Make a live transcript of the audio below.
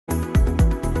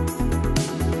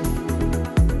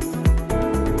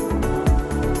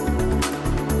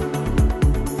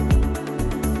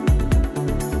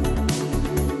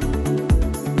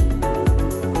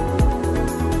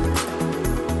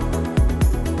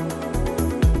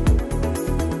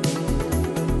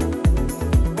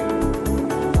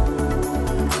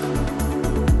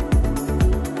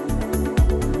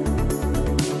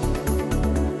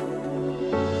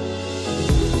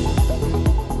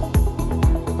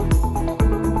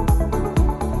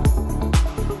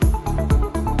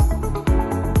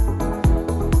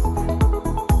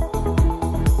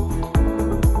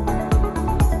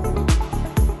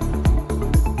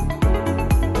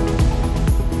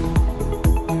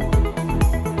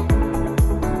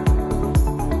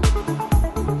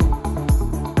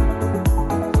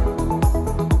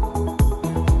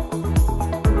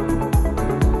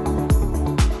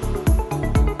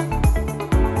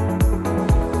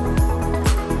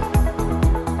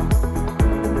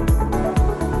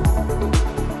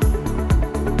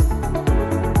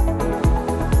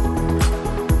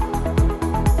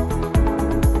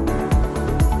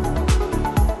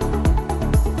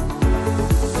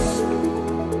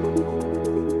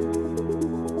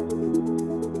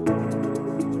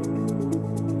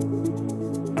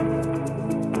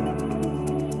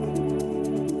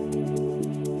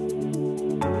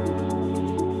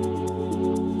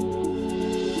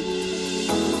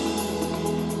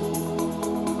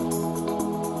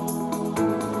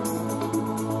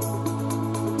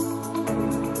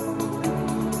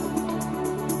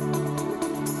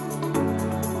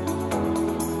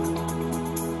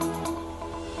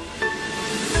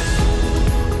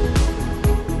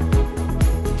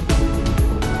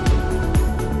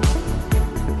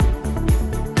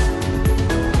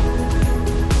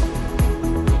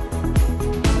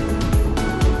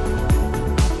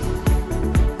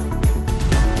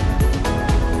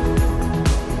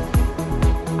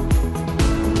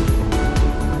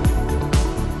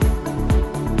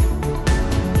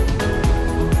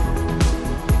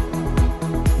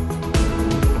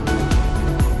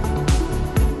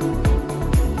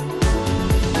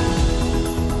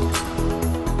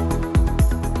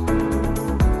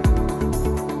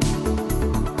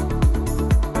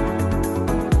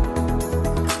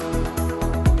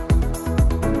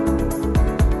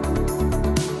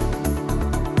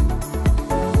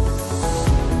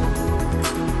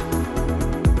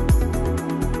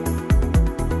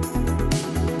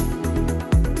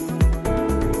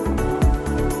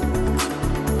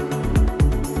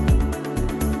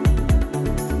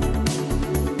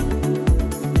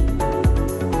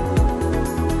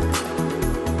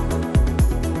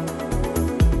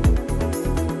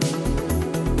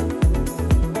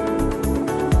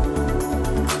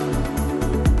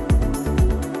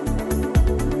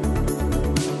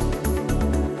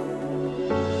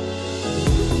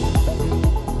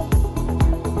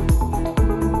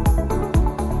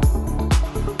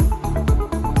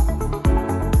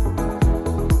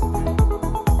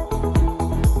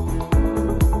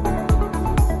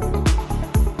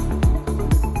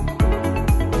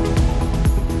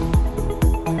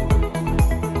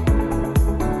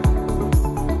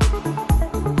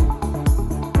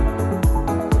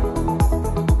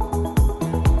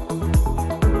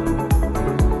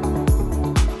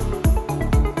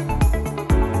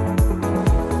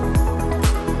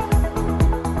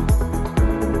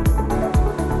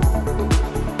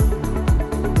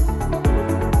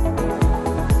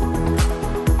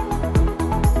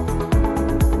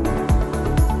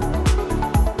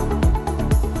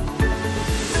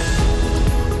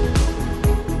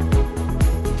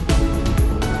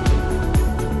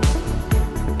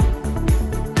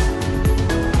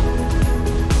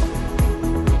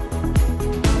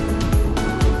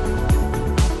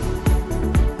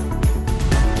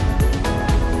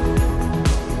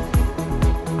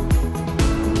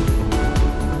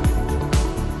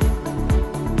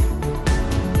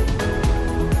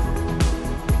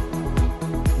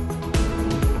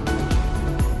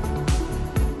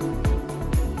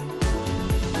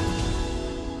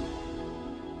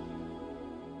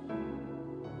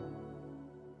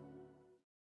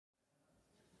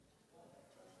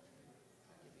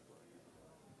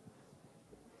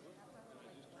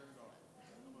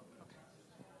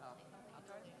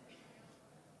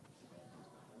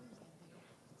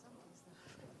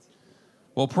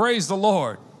Well, praise the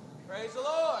Lord. Praise the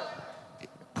Lord.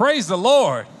 Praise the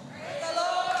Lord. Praise the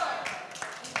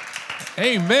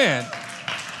Lord. Amen.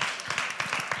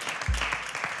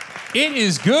 It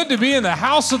is good to be in the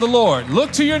house of the Lord.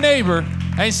 Look to your neighbor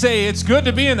and say, it's good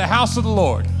to be in the house of the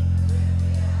Lord.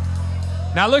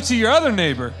 Now look to your other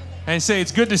neighbor and say,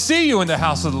 it's good to see you in the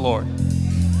house of the Lord.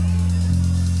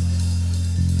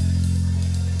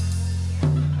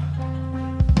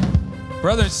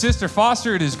 Brother and Sister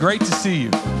Foster, it is great to see you.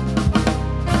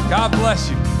 God bless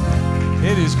you.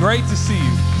 It is great to see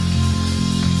you.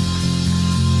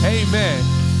 Amen.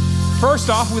 First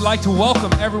off, we'd like to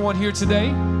welcome everyone here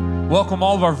today. Welcome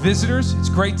all of our visitors. It's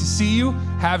great to see you,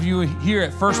 have you here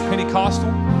at First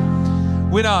Pentecostal.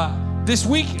 This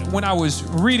week, when I was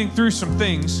reading through some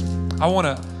things, I want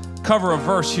to cover a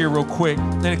verse here real quick.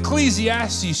 In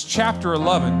Ecclesiastes chapter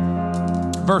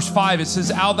 11, verse 5, it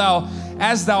says,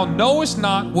 As thou knowest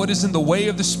not what is in the way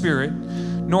of the Spirit,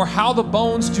 nor how the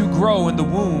bones do grow in the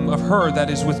womb of her that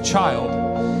is with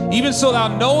child, even so thou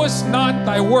knowest not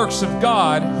thy works of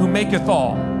God who maketh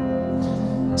all.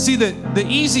 See, the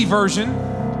easy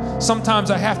version, sometimes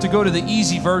I have to go to the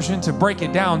easy version to break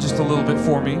it down just a little bit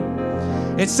for me.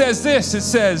 It says this, it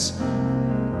says,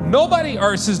 nobody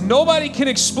can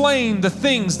explain the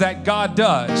things that God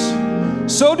does.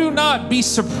 So do not be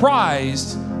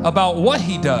surprised about what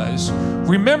he does.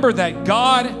 Remember that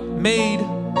God made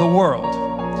the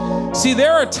world. See,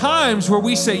 there are times where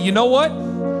we say, you know what?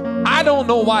 I don't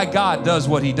know why God does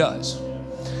what he does.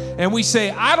 And we say,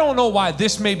 I don't know why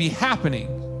this may be happening.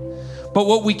 But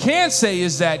what we can say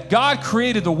is that God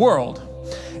created the world.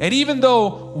 And even though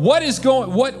what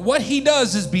he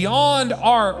does is beyond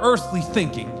our earthly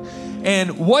thinking,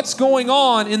 and what's going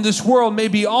on in this world may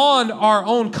be beyond our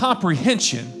own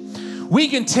comprehension, we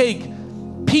can take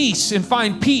peace and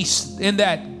find peace in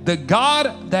that the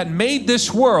God that made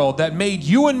this world, that made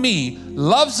you and me,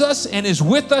 loves us and is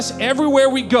with us everywhere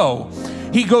we go.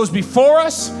 He goes before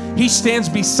us, he stands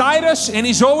beside us, and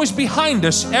he's always behind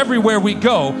us everywhere we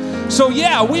go. So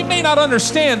yeah, we may not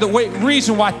understand the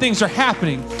reason why things are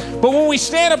happening, but when we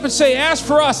stand up and say, as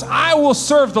for us, I will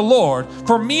serve the Lord.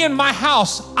 For me and my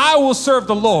house, I will serve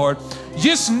the Lord.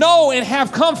 Just know and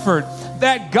have comfort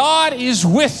that God is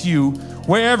with you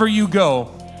wherever you go.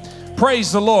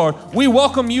 Praise the Lord. We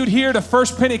welcome you here to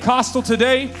First Pentecostal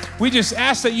today. We just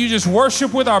ask that you just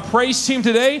worship with our praise team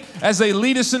today as they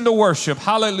lead us into worship.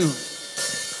 Hallelujah.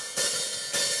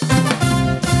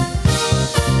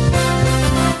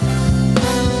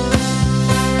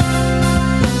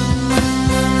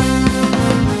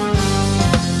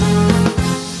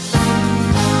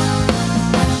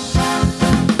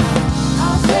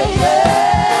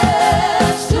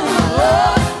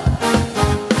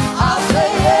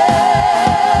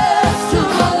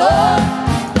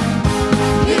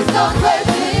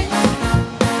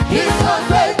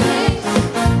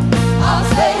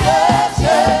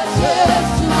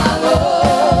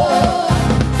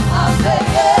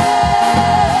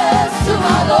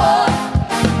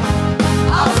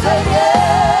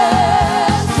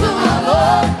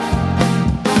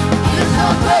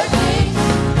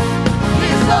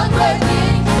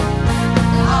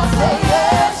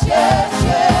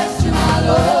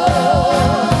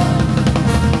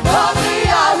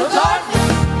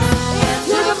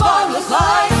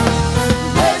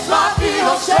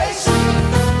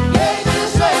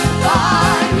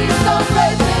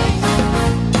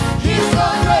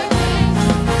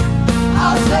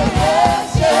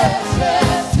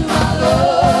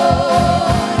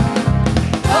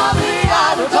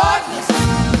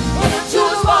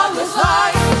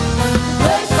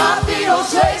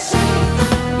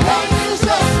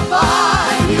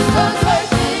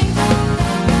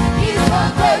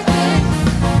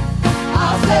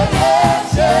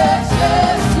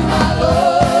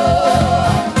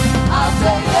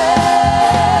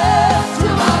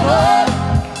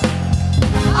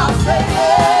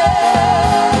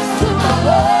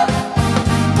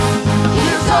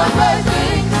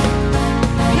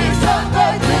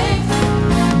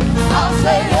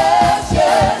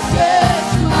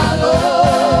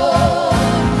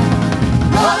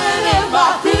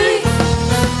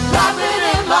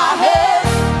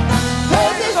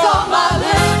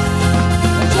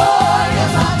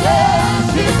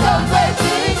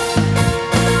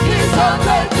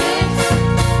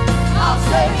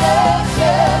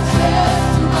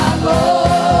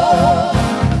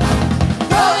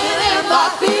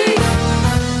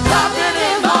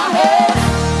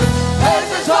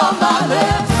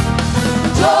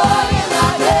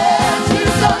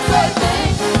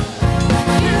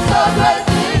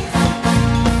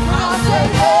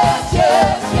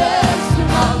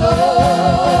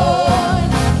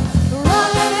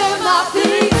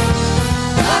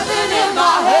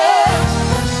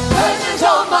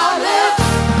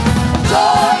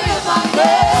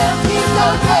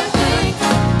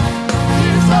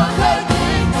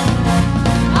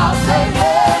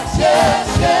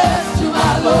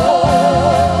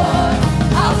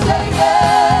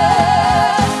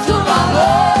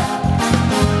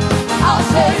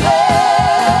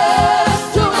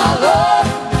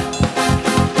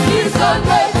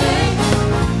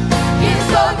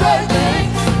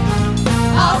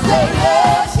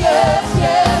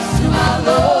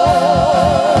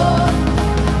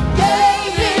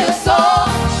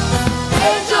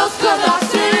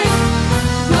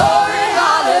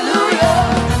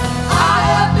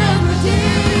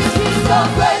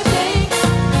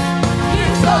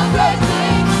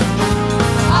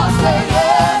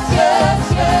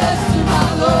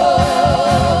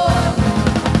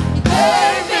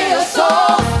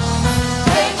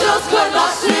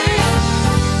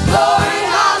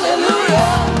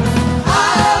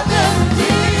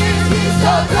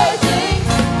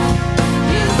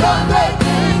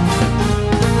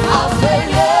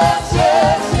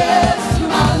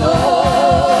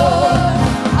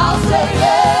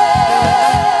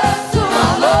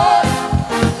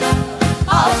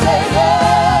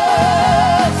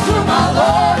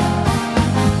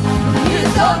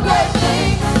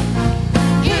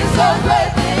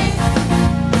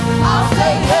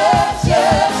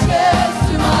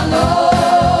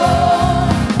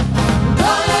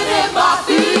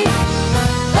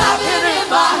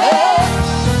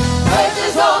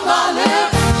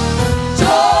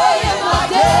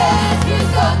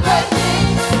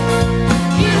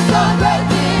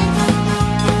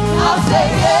 I'll say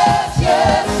yes,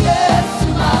 yes, yes to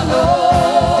my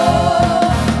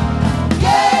Lord.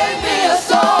 Gave me a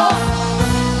song,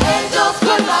 angels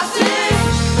could not sing.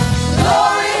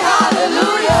 Glory,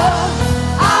 hallelujah,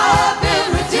 I have been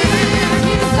redeemed.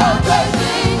 He's done great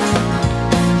things,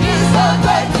 He's done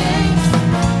great things.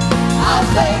 I'll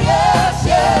say yes,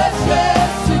 yes, yes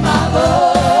to my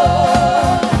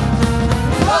Lord.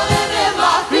 Running in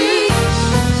my feet,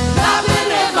 laughing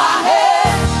in my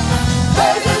head,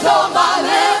 praises on my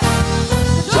lips,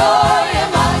 joy in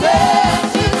my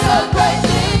dance. He's done great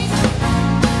things,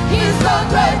 He's done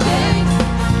great things.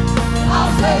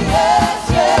 I'll say yes,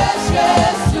 yes,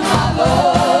 yes to my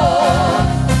Lord.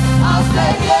 I'll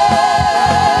say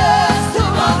yes to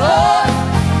my Lord.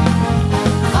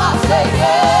 I'll say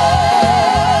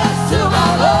yes to my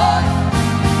Lord.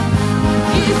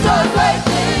 He's done great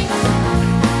things,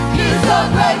 He's done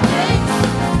great things.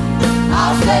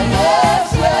 I'll say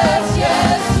yes, yes,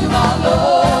 yes to my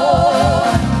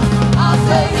Lord. I'll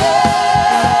say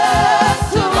yes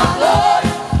to my Lord.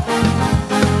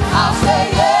 I'll say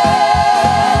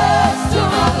yes to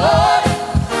my Lord.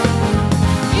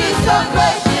 He's done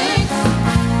great things,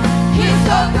 He's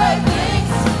done great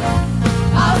things.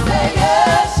 I'll say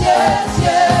yes, yes,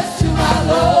 yes to my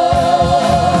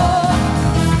Lord.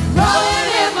 Running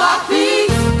in my feet,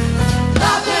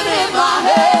 laughing in my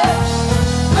head,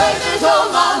 praises on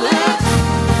my lips,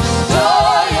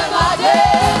 joy in my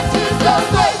dance. He's done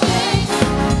great things,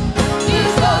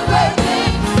 He's done great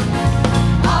things.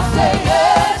 I'll say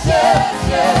yes, yes,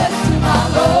 yes to my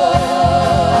Lord.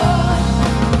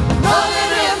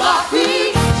 Running in my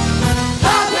feet,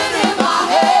 laughing in my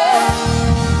head,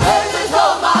 praises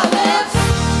on my lips,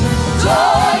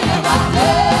 joy in my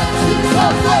dance. He's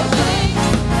done great things,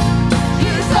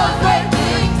 He's done great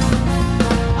things.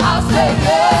 I'll say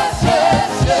yes, yes,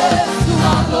 yes to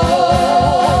my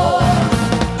Lord.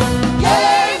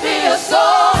 Gave me a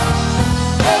song,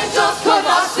 angels could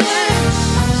not sing.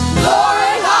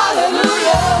 Glory,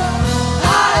 hallelujah,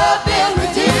 I have been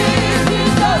redeemed.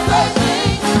 He's done great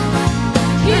things,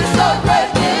 He's done great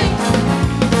things.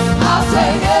 I'll say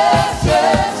yes,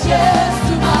 yes, yes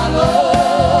to my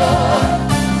Lord.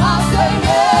 I'll say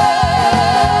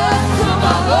yes to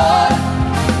my Lord.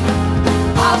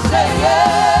 I'll say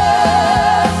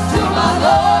yes to my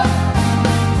Lord.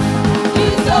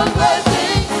 He's done great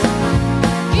things,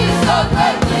 He's done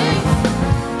great things.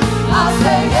 I'll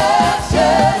say yes,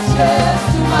 yes, yes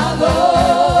to my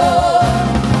Lord.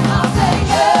 I'll say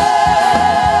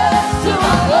yes to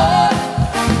my Lord.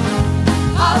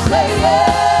 I'll say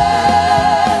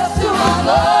yes to my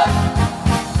Lord.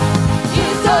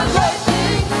 He's done great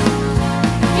things,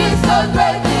 He's done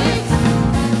great things.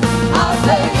 I'll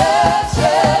say yes,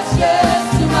 yes, yes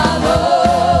to my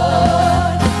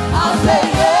Lord. I'll say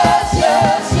yes,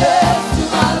 yes, yes to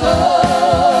my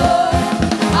Lord.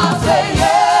 I'll say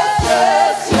yes,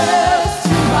 yes, yes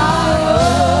to my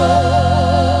Lord.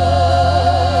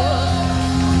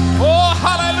 Oh,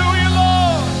 hallelujah,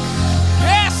 Lord.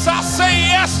 Yes, I say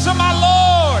yes to my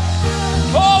Lord.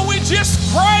 Oh, we just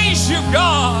praise you,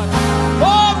 God.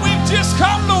 Oh, we've just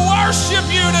come to worship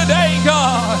you today,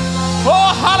 God.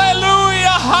 Oh,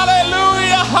 hallelujah,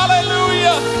 hallelujah,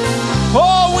 hallelujah.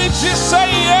 Oh, we just say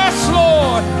yes,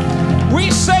 Lord.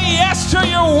 We say yes to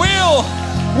your will.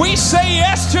 We say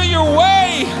yes to your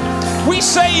way. We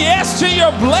say yes to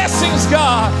your blessings,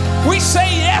 God. We say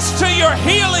yes to your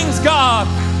healings, God.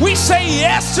 We say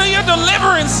yes to your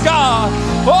deliverance, God.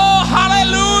 Oh,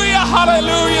 hallelujah,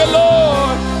 hallelujah,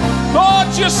 Lord. Oh,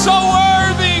 just so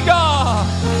worthy, God.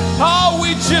 Oh,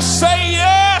 we just say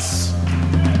yes.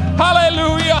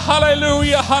 Hallelujah,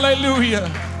 hallelujah,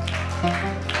 hallelujah.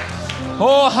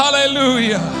 Oh,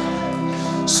 hallelujah.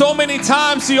 So many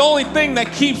times the only thing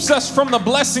that keeps us from the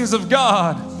blessings of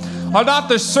God are not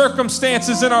the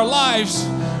circumstances in our lives.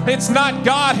 It's not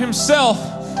God Himself.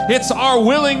 It's our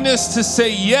willingness to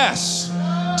say yes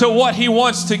to what He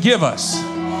wants to give us.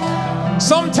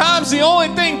 Sometimes the only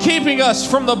thing keeping us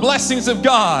from the blessings of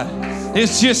God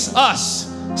is just us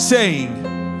saying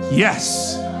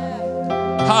yes.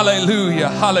 Hallelujah,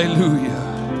 hallelujah.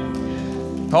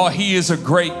 Oh, He is a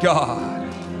great God.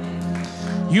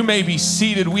 You may be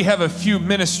seated. We have a few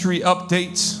ministry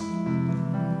updates.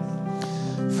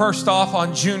 First off,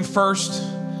 on June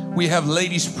 1st, we have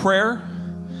ladies' prayer.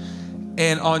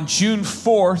 And on June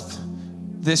 4th,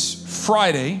 this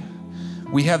Friday,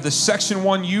 we have the Section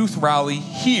 1 Youth Rally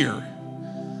here.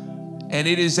 And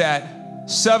it is at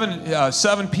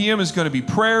 7 p.m. is going to be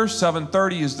prayer.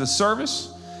 7:30 is the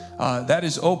service. That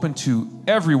is open to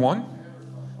everyone.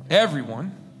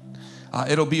 Everyone.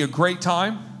 It'll be a great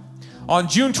time. On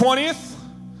June 20th,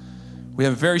 we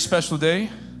have a very special day.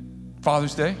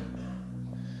 Father's Day.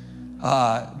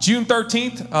 June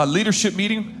 13th, leadership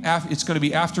meeting. It's going to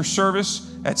be after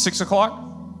service at 6 o'clock.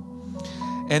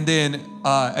 And then,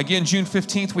 again, June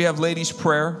 15th, we have ladies'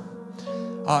 prayer.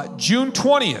 June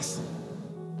 20th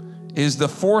is the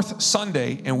fourth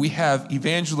Sunday, and we have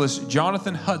evangelist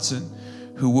Jonathan Hudson,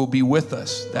 who will be with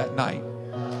us that night,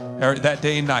 or that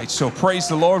day and night. So praise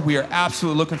the Lord. We are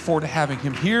absolutely looking forward to having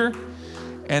him here.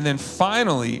 And then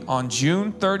finally, on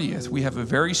June 30th, we have a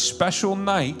very special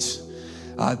night.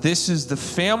 This is the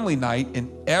family night,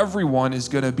 and everyone is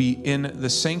going to be in the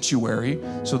sanctuary.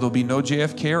 So there'll be no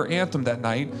JFK or anthem that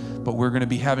night, but we're going to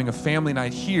be having a family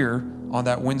night here on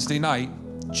that Wednesday night,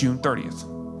 June 30th.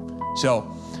 So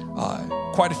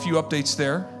quite a few updates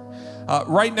there.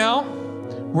 Right now,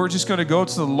 we're just going to go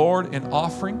to the Lord in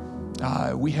offering.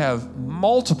 We have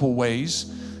multiple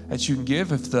ways that you can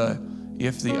give. If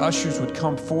the ushers would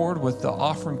come forward with the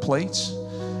offering plates,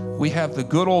 we have the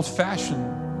good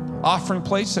old-fashioned offering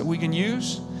plates that we can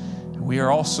use. We are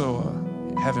also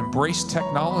have embraced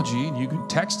technology, and you can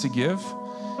text to give.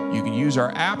 You can use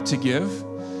our app to give.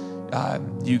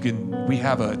 We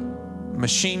have a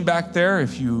machine back there.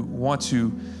 If you want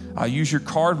to use your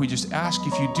card, we just ask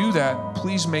if you do that,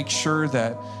 please make sure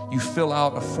that you fill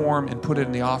out a form and put it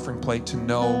in the offering plate to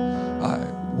know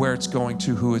where it's going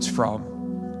to, who it's from.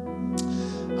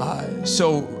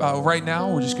 So right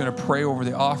now, we're just going to pray over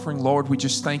the offering. Lord, we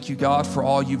just thank you, God, for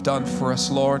all you've done for us,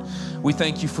 Lord. We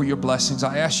thank you for your blessings.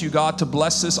 I ask you, God, to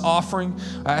bless this offering.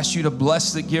 I ask you to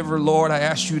bless the giver, Lord. I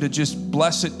ask you to just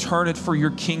bless it, turn it for your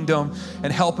kingdom,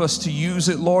 and help us to use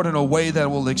it, Lord, in a way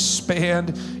that will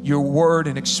expand your word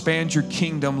and expand your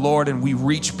kingdom, Lord, and we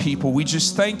reach people. We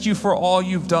just thank you for all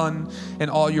you've done and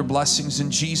all your blessings.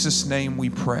 In Jesus' name we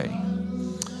pray.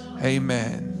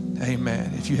 Amen.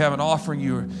 Amen. If you have an offering,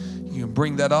 you can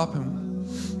bring that up. And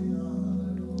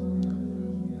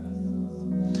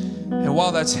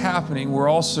while that's happening, we're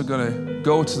also going to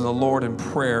go to the Lord in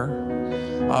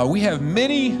prayer. We have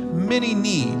many, many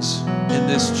needs in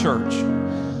this church.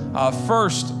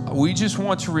 First, we just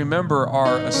want to remember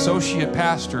our associate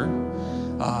pastor,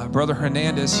 Brother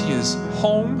Hernandez. He is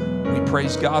home. We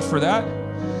praise God for that.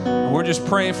 We're just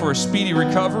praying for a speedy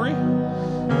recovery.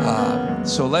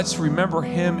 So let's remember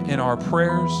him in our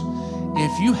prayers.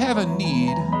 If you have a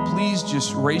need, please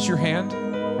just raise your hand.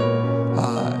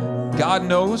 God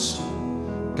knows.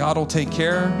 God will take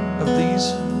care of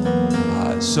these.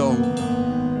 So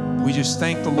we just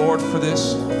thank the Lord for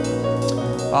this.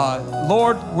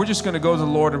 Lord, we're just going to go to the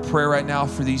Lord in prayer right now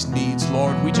for these needs,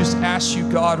 Lord. We just ask you,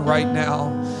 God, right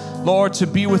now, Lord, to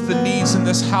be with the needs in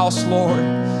this house,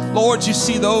 Lord. Lord, you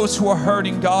see those who are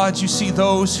hurting, God. You see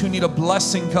those who need a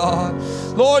blessing, God.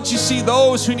 Lord, you see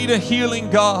those who need a healing,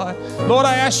 God. Lord,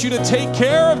 I ask you to take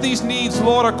care of these needs,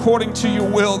 Lord, according to your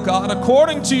will, God,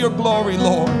 according to your glory,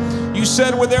 Lord. You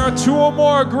said where there are two or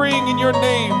more agreeing in your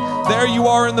name, there you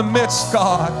are in the midst,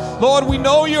 God. Lord, we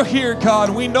know you're here, God.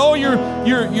 We know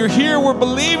you're here. We're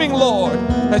believing, Lord,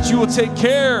 that you will take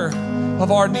care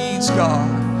of our needs,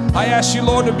 God. I ask you,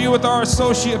 Lord, to be with our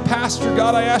associate pastor,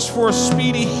 God. I ask for a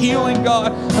speedy healing,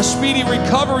 God, a speedy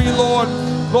recovery, Lord.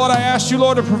 Lord, I ask you,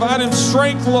 Lord, to provide him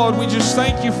strength, Lord. We just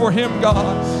thank you for him,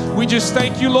 God. We just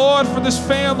thank you, Lord, for this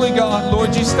family, God.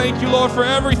 Lord, just thank you, Lord, for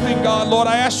everything, God. Lord,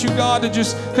 I ask you, God, to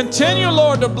just continue,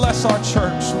 Lord, to bless our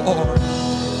church, Lord.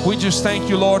 We just thank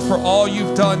you, Lord, for all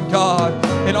you've done, God,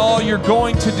 and all you're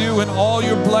going to do and all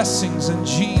your blessings. In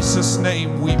Jesus'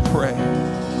 name we pray.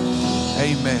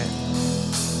 Amen.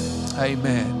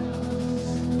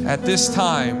 Amen. At this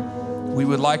time, we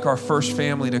would like our first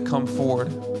family to come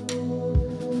forward.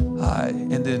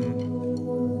 And then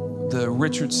the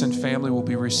Richardson family will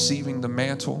be receiving the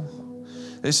mantle.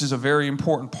 This is a very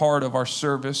important part of our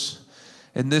service.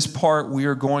 In this part, we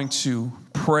are going to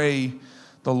pray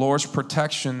the Lord's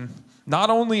protection, not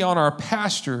only on our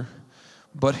pastor,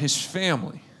 but his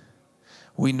family.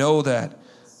 We know that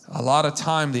a lot of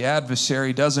time the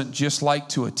adversary doesn't just like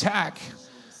to attack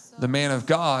the man of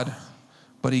God,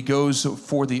 but he goes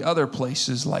for the other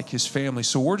places like his family.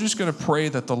 So we're just going to pray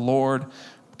that the Lord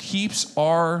keeps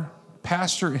our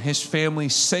pastor and his family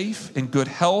safe in good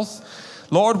health.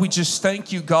 Lord, we just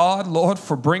thank you, God, Lord,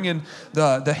 for bringing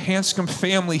the Hanscom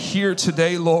family here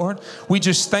today, Lord. We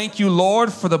just thank you,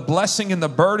 Lord, for the blessing and the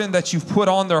burden that you've put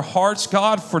on their hearts,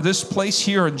 God, for this place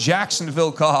here in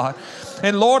Jacksonville, God.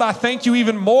 And Lord, I thank you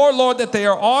even more, Lord, that they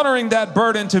are honoring that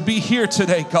burden to be here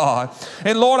today, God.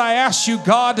 And Lord, I ask you,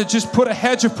 God, to just put a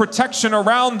hedge of protection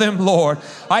around them, Lord.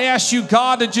 I ask you,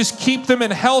 God, to just keep them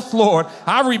in health, Lord.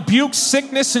 I rebuke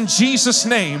sickness in Jesus'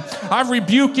 name. I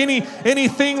rebuke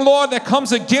anything, Lord, that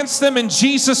comes against them in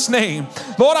Jesus' name.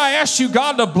 Lord, I ask you,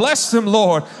 God, to bless them,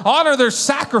 Lord. Honor their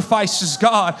sacrifices,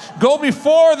 God. Go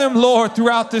before them, Lord,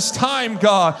 throughout this time,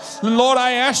 God. And Lord,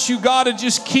 I ask you, God, to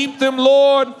just keep them,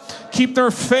 Lord. Keep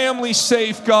their family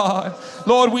safe, God.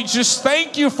 Lord, we just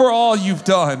thank you for all you've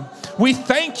done. We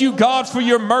thank you, God, for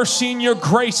your mercy and your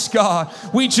grace, God.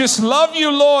 We just love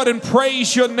you, Lord, and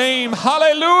praise your name.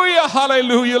 Hallelujah,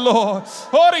 hallelujah, Lord.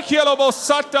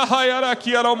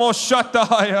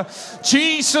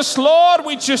 Jesus, Lord,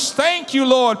 we just thank you,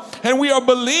 Lord. And we are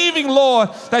believing, Lord,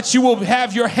 that you will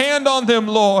have your hand on them,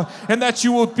 Lord, and that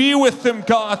you will be with them,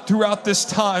 God, throughout this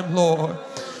time, Lord.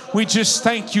 We just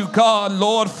thank you, God,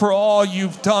 Lord, for all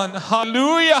you've done.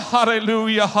 Hallelujah,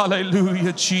 hallelujah,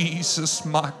 hallelujah, Jesus,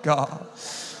 my God.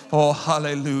 Oh,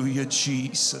 hallelujah,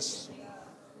 Jesus.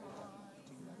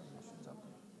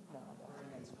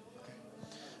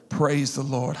 Praise the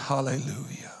Lord,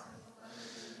 hallelujah.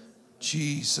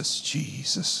 Jesus,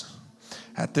 Jesus.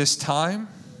 At this time,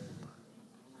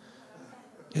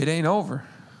 it ain't over.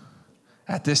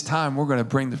 At this time, we're going to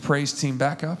bring the praise team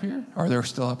back up here. Or they're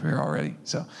still up here already.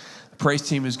 So the praise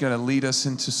team is going to lead us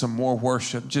into some more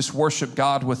worship. Just worship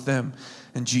God with them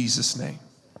in Jesus' name.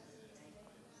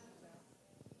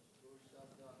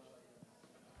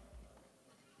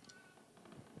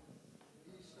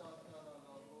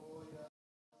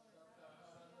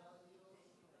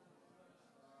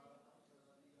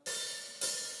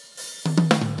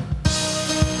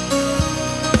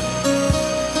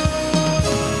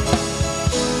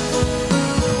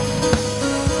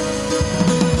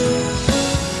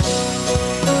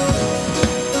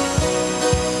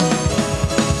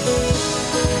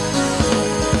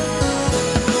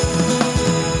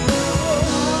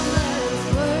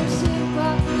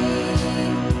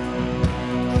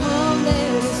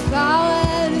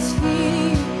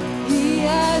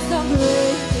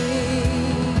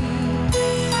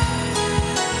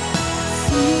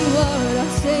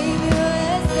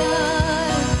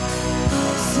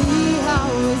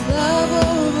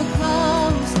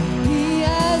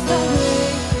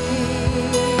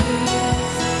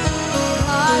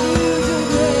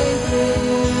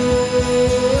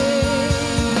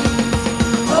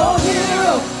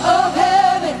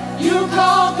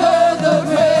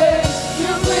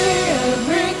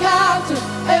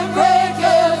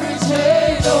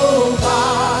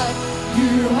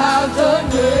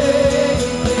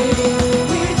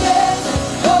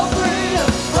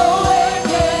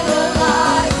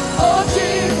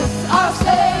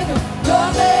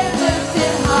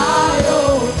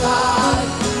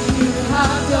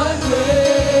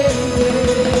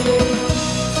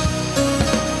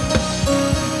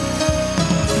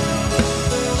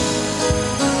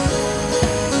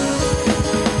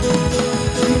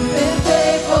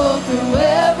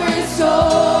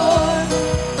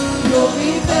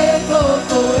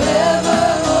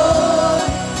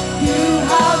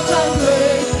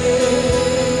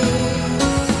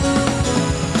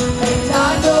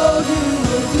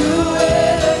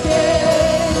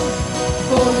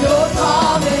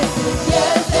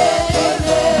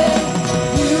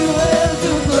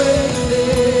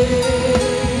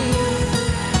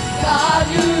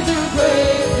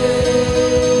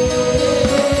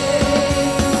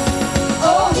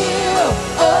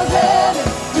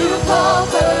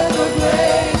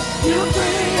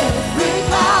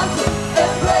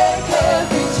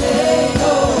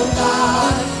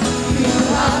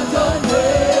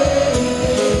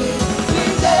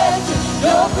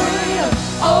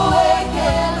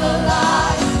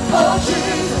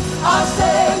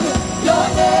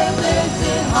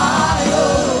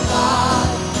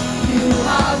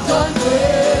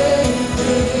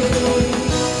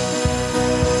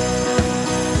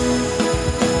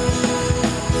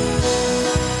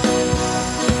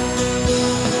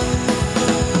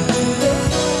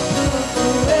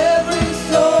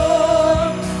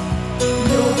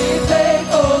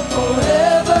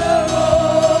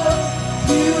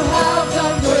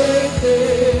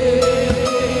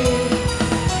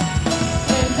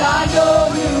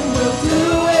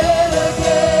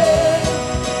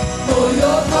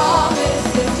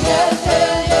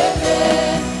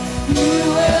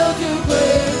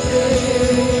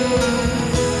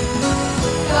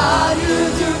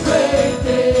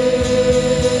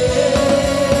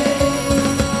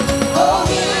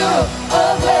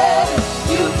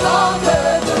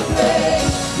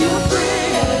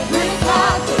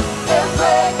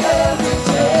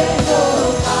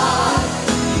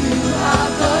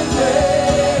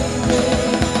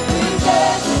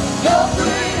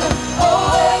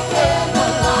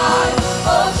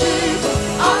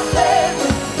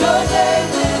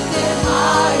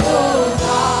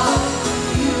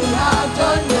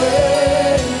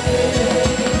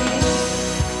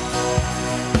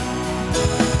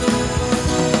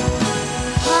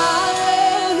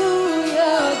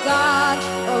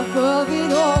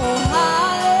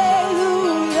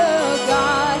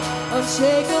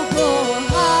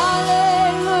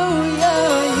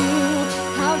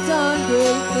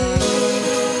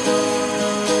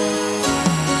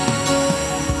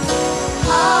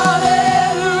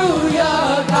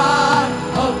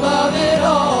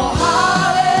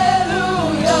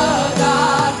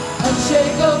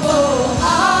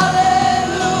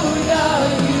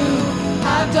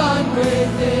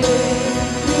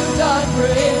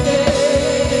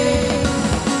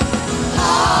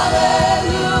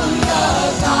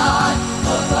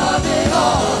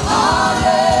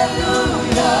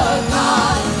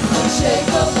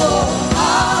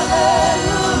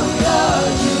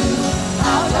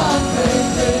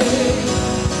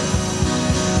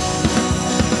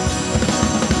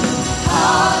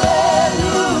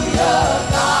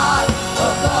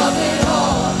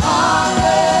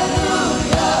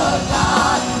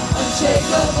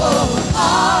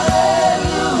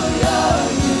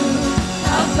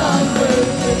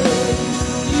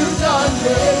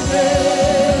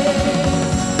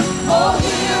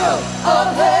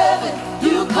 of heaven,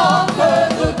 you conquer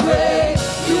the grave.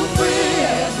 You free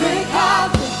every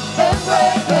captive and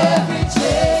break every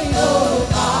chain, oh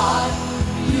God.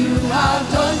 You have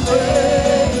done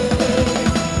great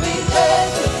things. We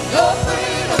dance in your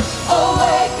freedom,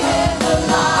 awaken the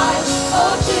light.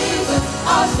 Oh Jesus,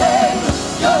 our Savior,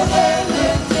 your name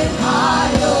lifted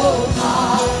high, oh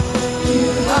God. You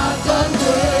have done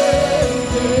great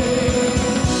things.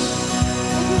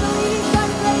 If you believe He's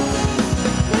done great things,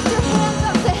 lift your hands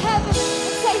up to heaven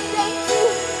and say thank you.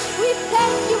 We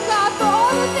thank you, God, for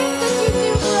all the things that you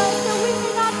do for us that we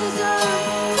may not deserve.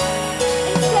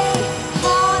 And say,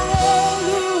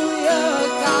 hallelujah,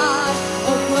 God,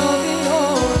 above it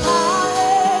all.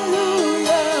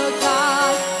 Hallelujah,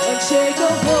 God,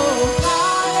 unshakable.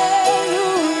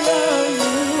 Hallelujah,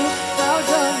 you have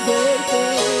done great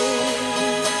things.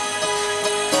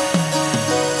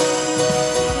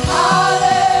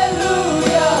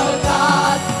 Hallelujah,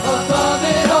 God, above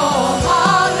it all.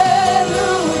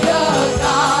 Hallelujah,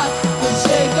 God,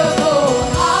 unshakable.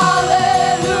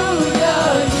 Hallelujah,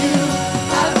 you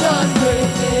have done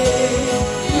great things.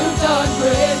 You've done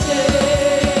great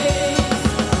things.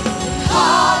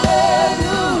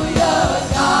 Hallelujah,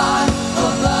 God,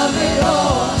 above it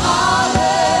all.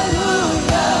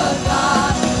 Hallelujah,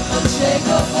 God,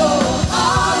 unshakable.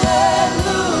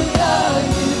 Hallelujah,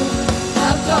 you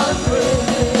have done great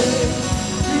things.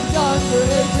 You've done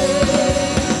great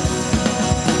things.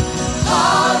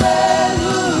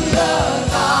 Hallelujah,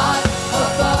 God,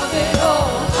 above it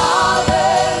all.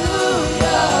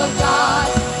 Hallelujah, God,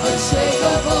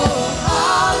 unshakable.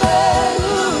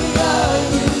 Hallelujah,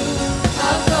 you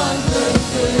have done great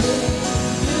things.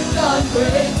 You've done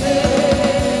great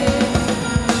things.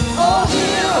 Oh,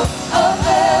 hero of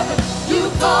heaven, you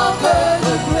conquer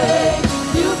the grave.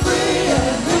 You free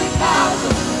every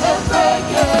captive and break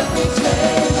every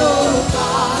chain, oh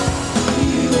God.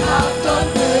 You have done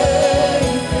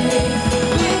great things.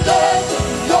 We dance in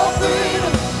your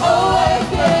freedom,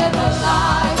 awaken the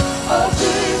light. Oh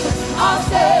Jesus, our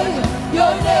Savior,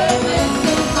 your name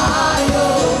lifted high,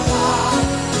 oh God.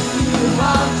 You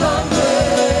have done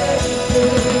great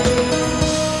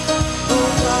things. Oh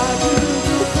God, you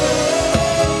do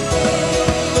great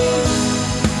things.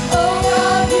 Oh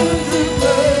God, you do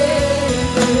great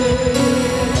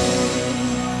things.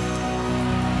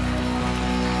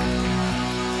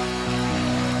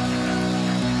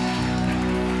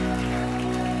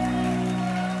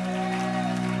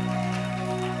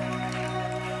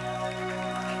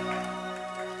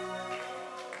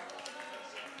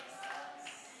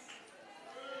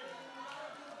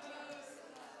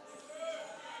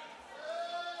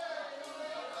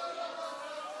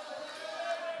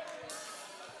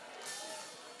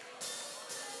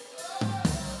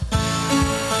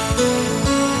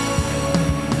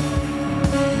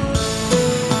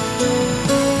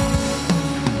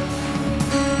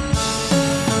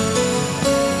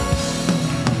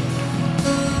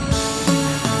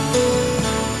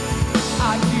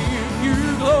 I give you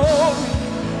glory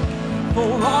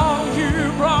for all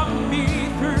you brought me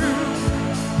through.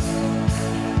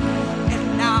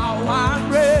 And now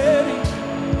I'm ready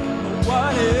for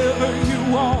whatever you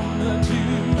want to do.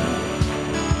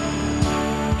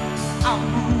 I'm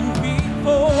moving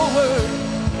forward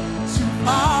to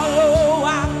follow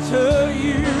after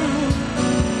you.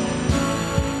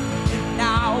 And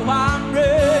now I'm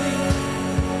ready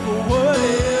for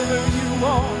whatever you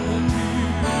want to do.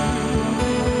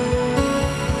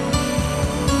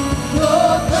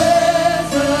 Your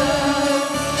presence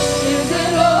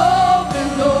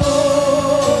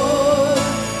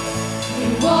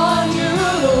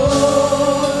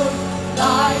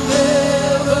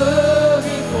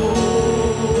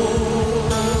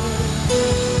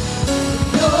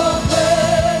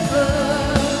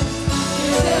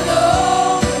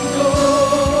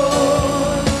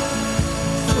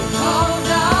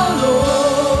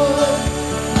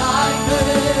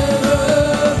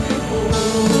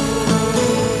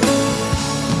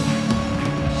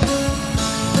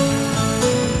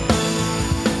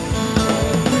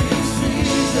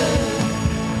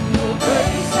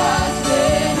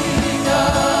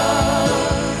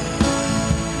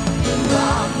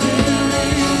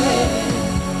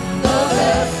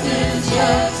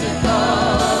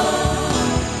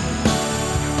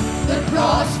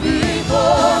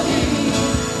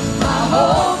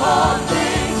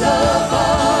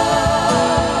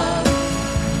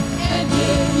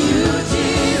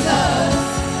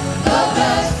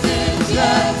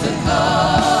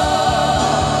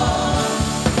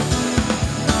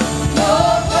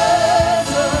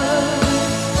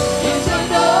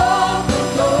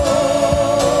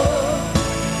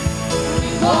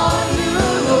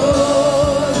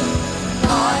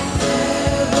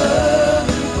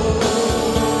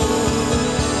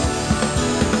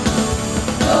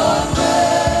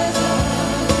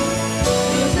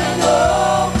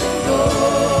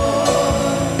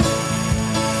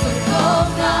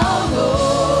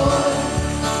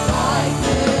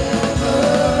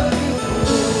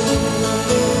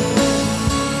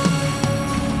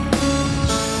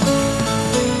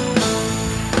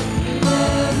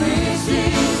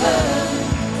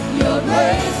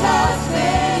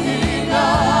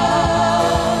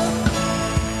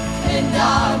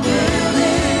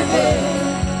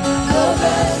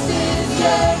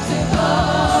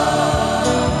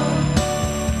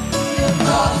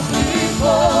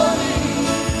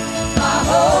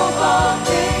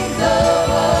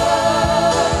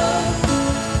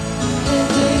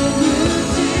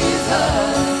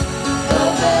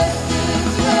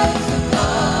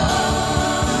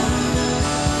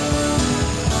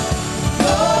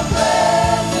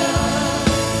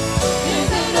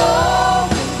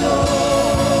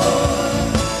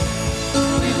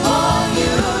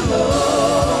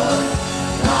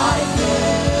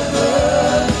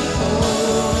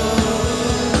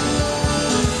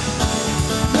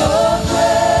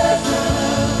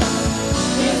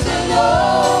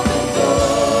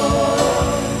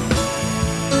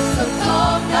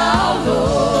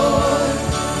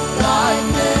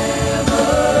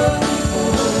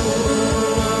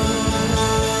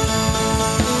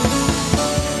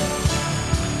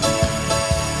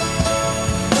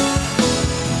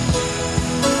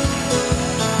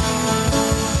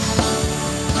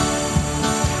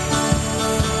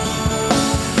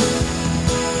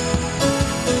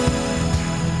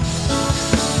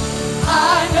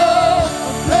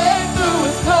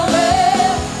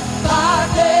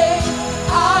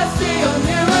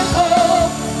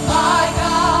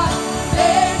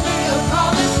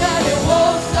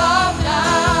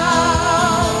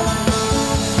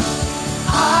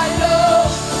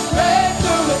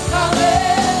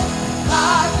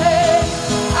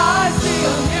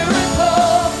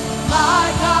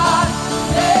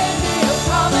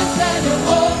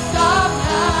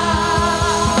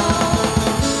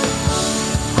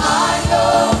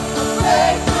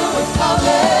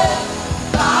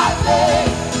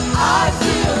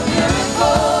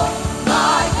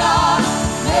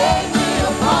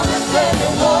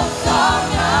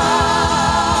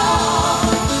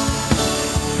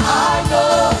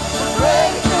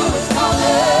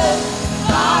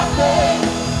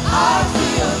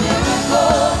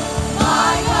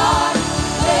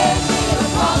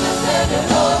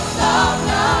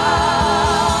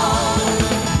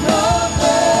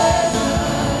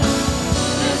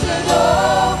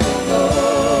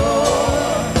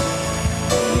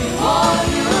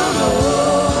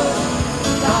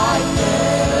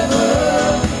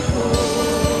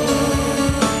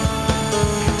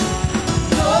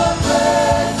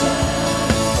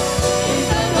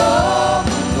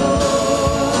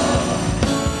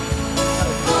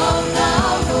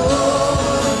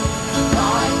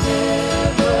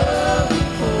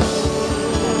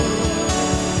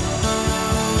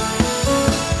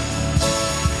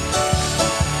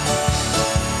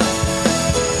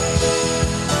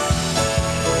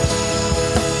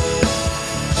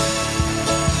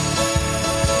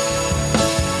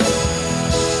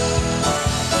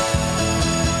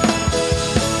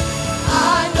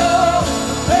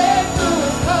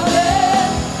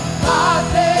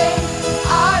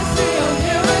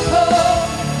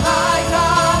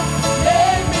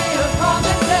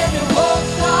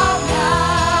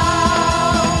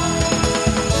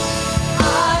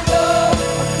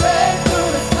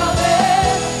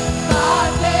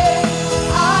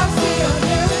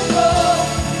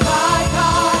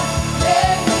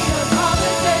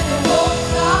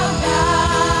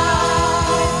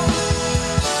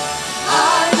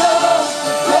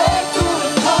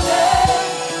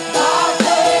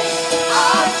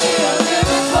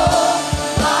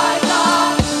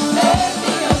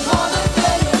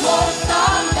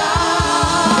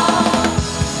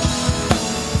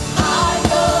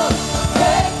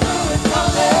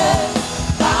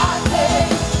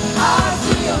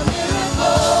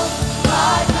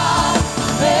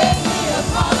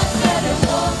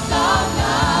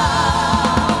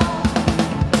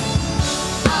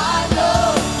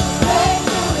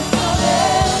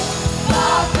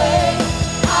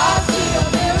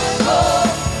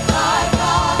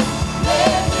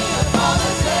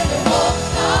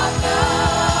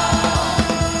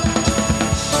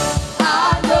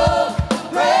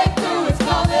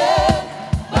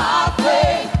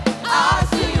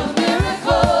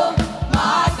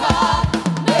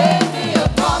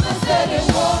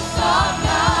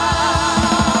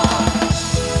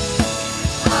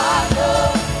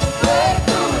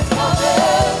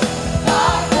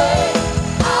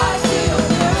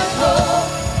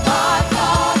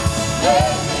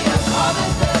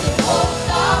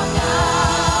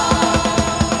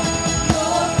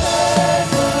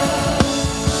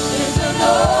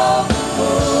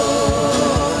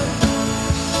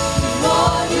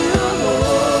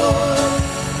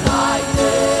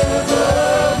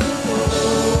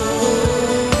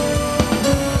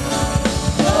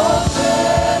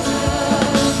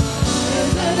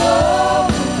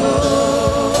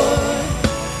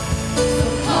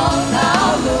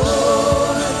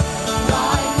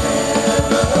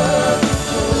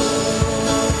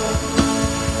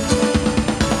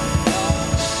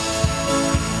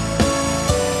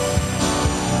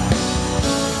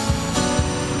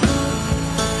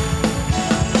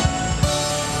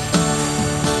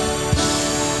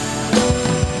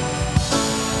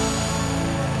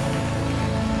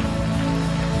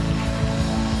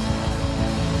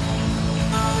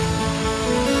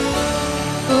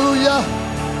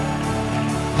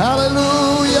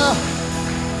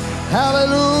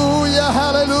Hallelujah,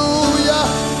 hallelujah,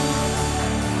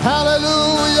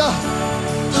 hallelujah,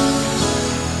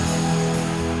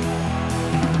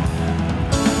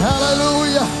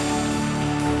 hallelujah.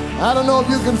 I don't know if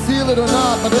you can feel it or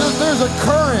not, but there's a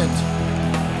current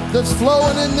that's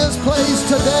flowing in this place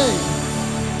today.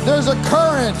 There's a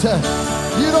current.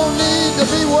 You don't need to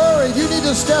be worried. You need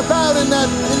to step out in that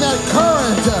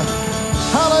current.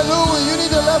 Hallelujah. You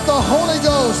need to let the Holy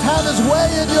Ghost have his way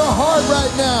in your heart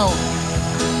right now.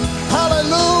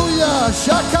 Hallelujah.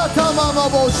 Shakata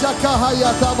mamabo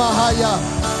shakahayata mahaya.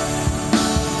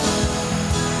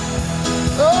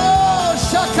 Oh,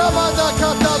 shakamanda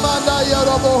katamanda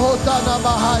yarobohotana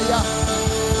mahaya.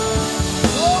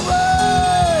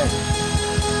 Glory.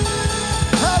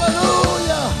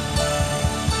 Hallelujah.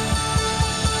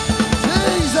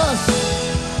 Jesus.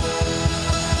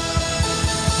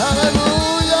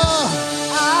 Hallelujah.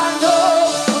 I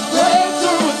know a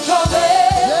breakthrough is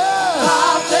coming. Yes.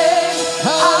 I think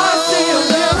I see a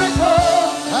miracle.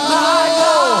 My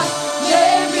God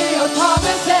gave me a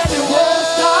promise and it won't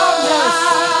stop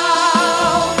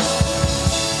now.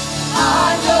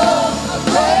 I know a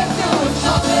breakthrough is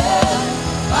coming.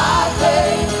 I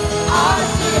think I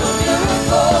see a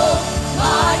miracle.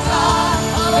 My God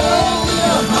gave me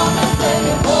a promise and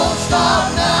it won't stop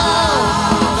now.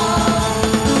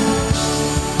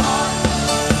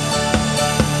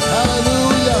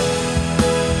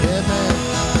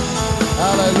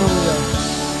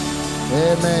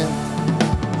 Amen.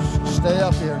 Stay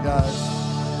up here, guys.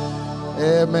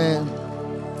 Amen.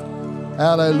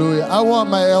 Hallelujah. I want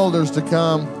my elders to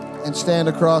come and stand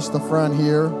across the front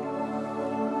here.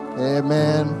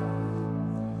 Amen.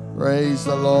 Praise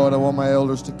the Lord. I want my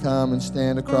elders to come and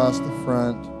stand across the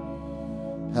front.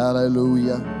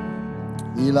 Hallelujah.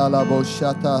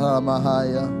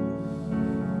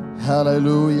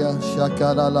 Hallelujah.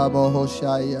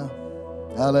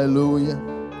 Hallelujah.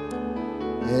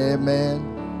 Amen.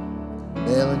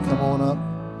 Balin, come on up.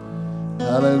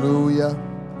 Hallelujah.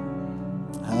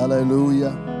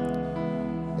 Hallelujah.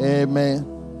 Amen.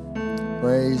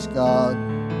 Praise God.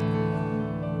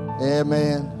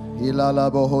 Amen.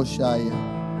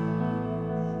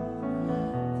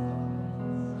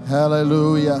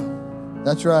 Hallelujah.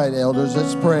 That's right, elders.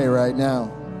 Let's pray right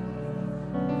now.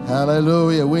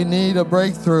 Hallelujah. We need a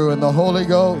breakthrough in the Holy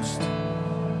Ghost.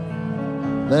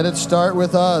 Let it start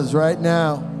with us right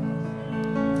now.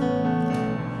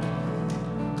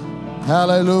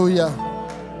 Hallelujah.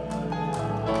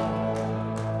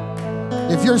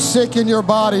 If you're sick in your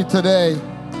body today,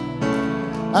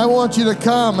 I want you to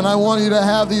come and I want you to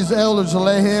have these elders to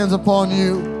lay hands upon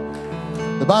you.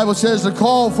 The Bible says to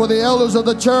call for the elders of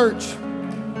the church,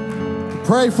 to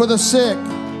pray for the sick.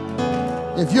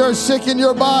 If you're sick in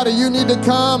your body, you need to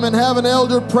come and have an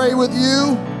elder pray with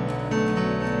you.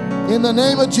 In the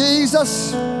name of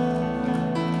Jesus.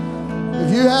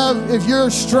 If your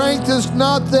strength is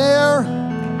not there,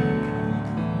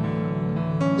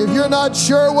 if you're not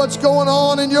sure what's going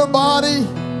on in your body,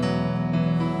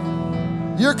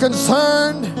 you're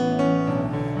concerned,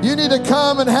 you need to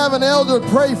come and have an elder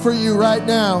pray for you right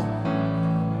now.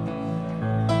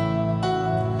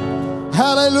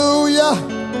 Hallelujah.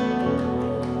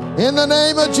 In the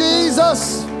name of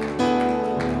Jesus.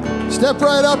 Step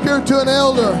right up here to an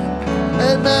elder.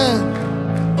 Amen.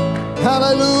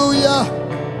 Hallelujah.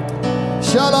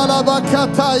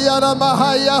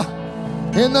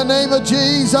 In the name of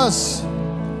Jesus.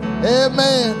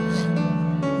 Amen.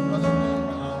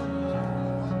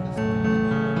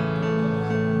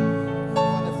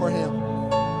 For him.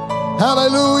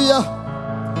 Hallelujah.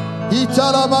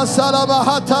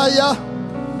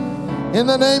 In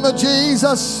the name of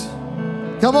Jesus.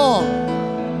 Come on.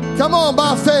 Come on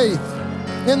by faith.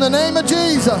 In the name of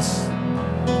Jesus.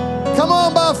 Come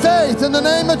on by faith in the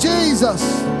name of Jesus.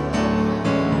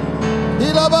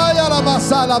 In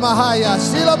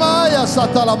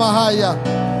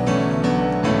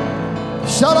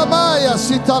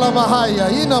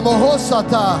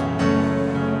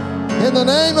the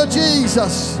name of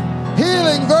Jesus,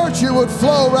 healing virtue would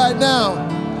flow right now.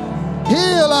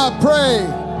 Heal, I pray.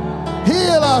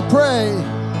 Heal, I pray.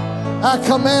 I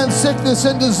command sickness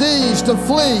and disease to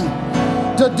flee,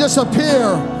 to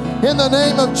disappear in the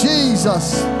name of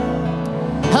Jesus.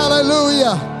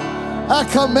 Hallelujah. I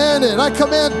command it. I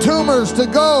command tumors to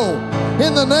go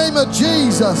in the name of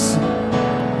Jesus.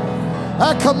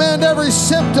 I command every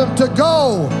symptom to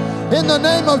go in the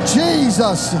name of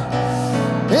Jesus.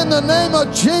 In the name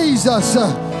of Jesus.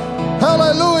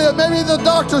 Hallelujah. Maybe the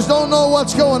doctors don't know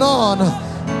what's going on,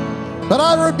 but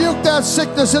I rebuke that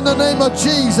sickness in the name of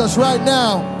Jesus right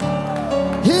now.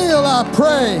 Heal, I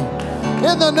pray.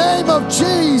 In the name of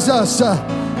Jesus.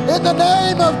 In the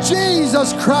name of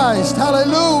Jesus Christ.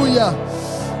 Hallelujah.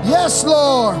 Yes,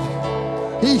 Lord.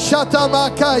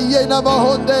 Ishatamakaye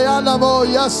namahonde anamo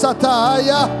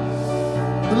yasataya.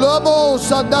 Lobo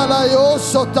sandalayo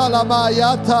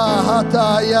sotalamayata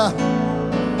hataya.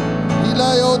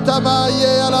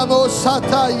 Ilayotamaye alamo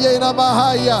sataye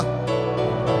namahaya.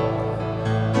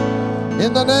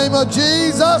 In the name of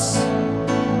Jesus,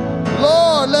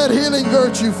 Lord, let healing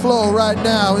virtue flow right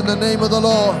now in the name of the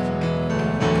Lord.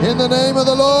 In the name of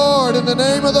the Lord, in the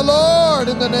name of the Lord,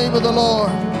 in the name of the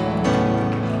Lord.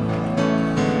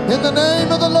 In the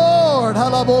name of the Lord,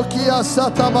 halabokia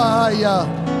satamahaya.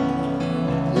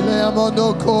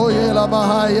 Ileamondo koye la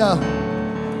mahaya.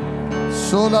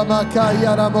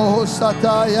 Solamakaya namoho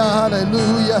sataya.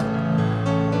 Hallelujah.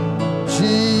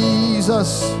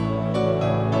 Jesus.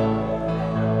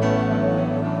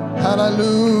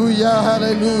 Hallelujah,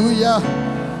 hallelujah.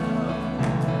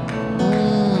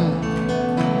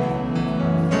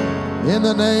 In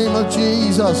the name of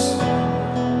Jesus.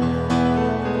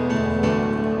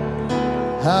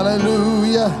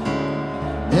 Hallelujah.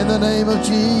 In the name of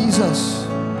Jesus.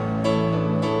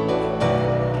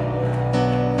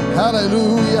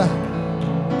 Hallelujah.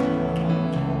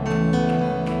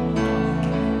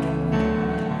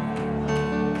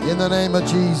 In the name of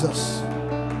Jesus.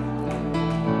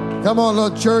 Come on,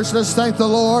 Lord church, let's thank the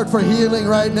Lord for healing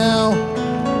right now.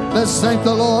 Let's thank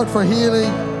the Lord for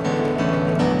healing.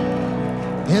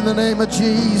 In the name of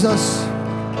Jesus.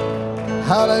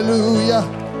 Hallelujah.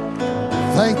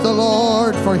 Thank the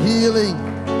Lord for healing.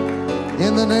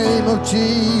 In the name of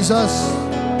Jesus.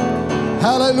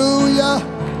 Hallelujah.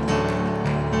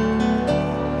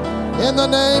 In the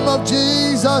name of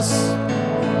Jesus.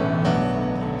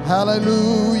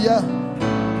 Hallelujah.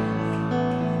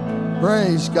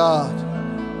 Praise God.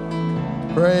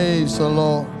 Praise the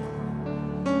Lord.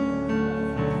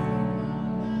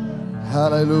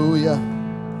 Hallelujah.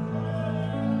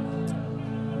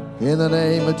 In the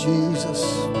name of Jesus.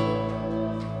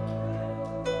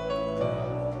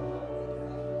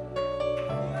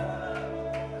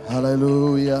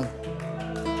 Hallelujah.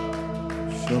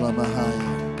 Shulamahaya.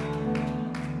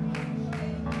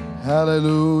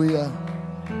 Hallelujah.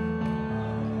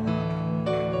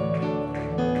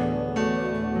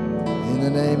 In the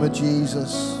name of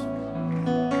Jesus.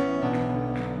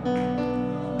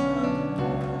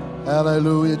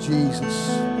 Hallelujah, Jesus.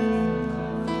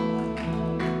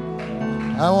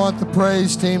 I want the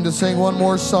praise team to sing one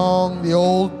more song, the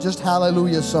old just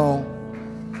hallelujah song.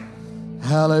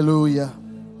 Hallelujah.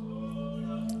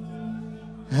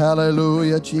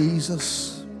 Hallelujah,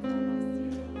 Jesus.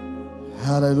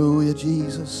 Hallelujah,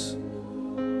 Jesus.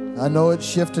 I know it's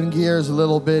shifting gears a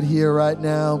little bit here right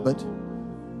now, but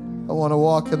I want to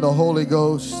walk in the Holy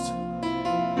Ghost.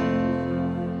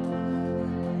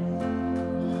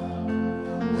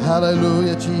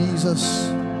 Hallelujah,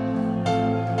 Jesus.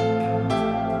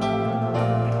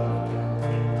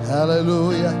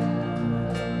 Hallelujah.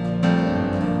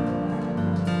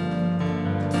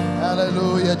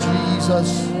 Hallelujah,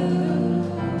 Jesus.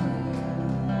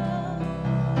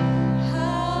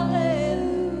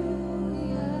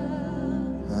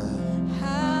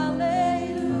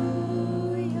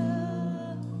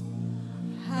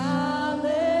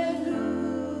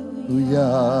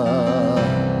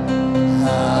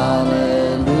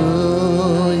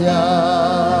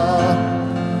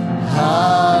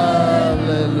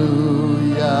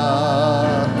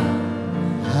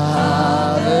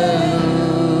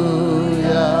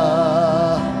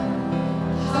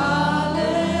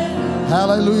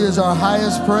 Hallelujah is our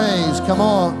highest praise. Come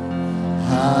on.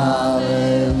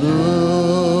 Hallelujah.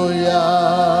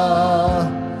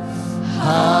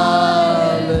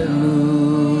 Hallelujah.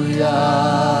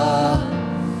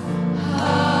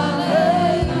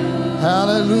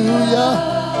 Hallelujah.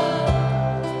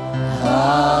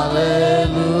 Hallelujah.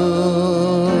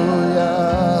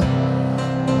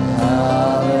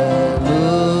 Hallelujah.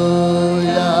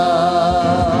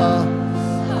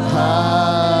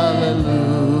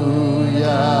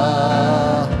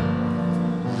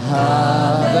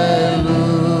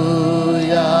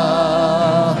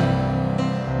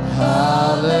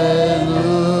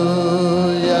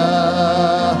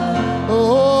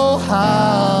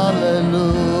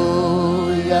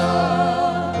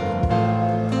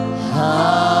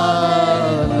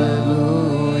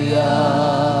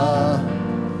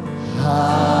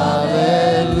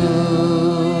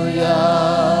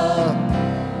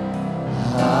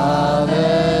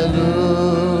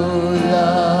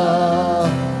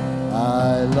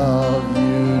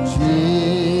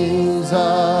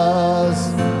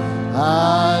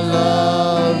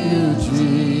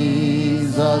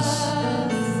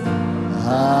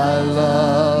 I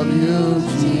love you,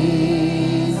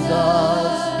 Jesus.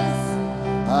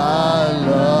 I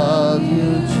love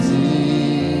you,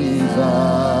 Jesus.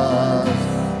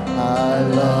 I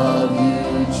love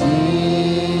you,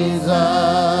 Jesus.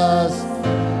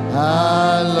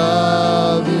 I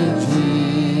love you,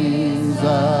 Jesus.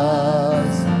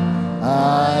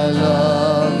 I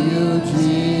love you,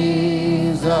 Jesus.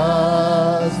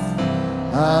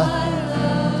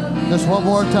 Just one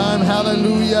more time,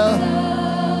 hallelujah.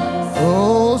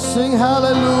 Oh, sing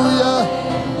hallelujah,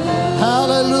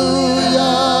 hallelujah.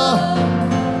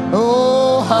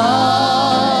 Oh,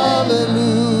 hallelujah.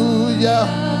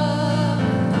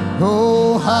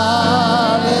 Oh, hallelujah.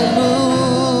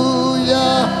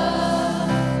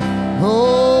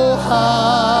 Oh,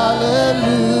 hallelujah.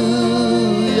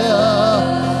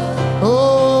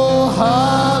 Oh,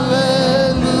 hallelujah.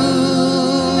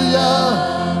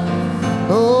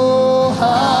 Oh,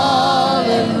 hallelujah.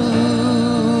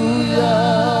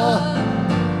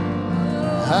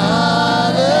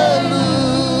 Hallelujah.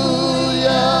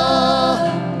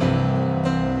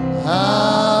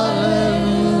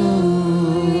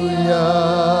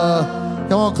 Hallelujah.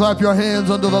 Come on, clap your hands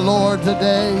unto the Lord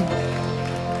today.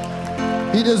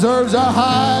 He deserves our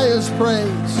highest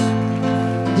praise.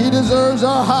 He deserves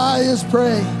our highest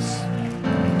praise.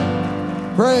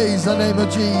 Praise the name of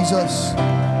Jesus.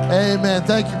 Amen.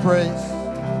 Thank you, praise.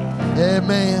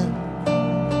 Amen.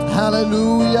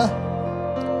 Hallelujah.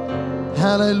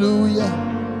 Hallelujah.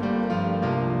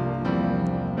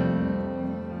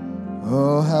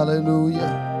 Oh,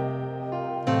 hallelujah.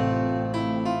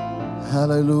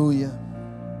 Hallelujah.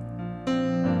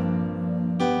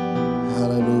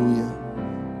 Hallelujah.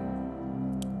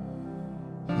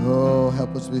 Oh,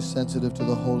 help us be sensitive to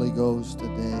the Holy Ghost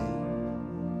today.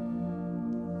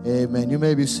 Amen. You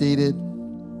may be seated.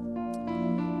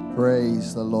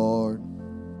 Praise the Lord.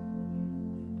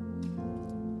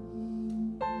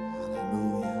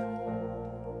 Hallelujah.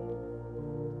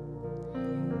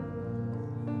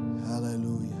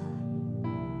 Hallelujah.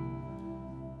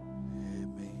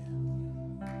 Amen.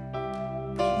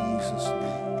 Jesus'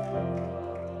 name.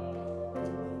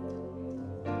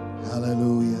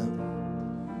 Hallelujah.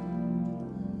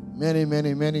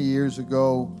 Many years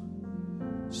ago,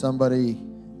 somebody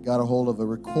got a hold of a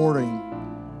recording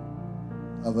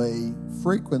of a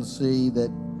frequency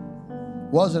that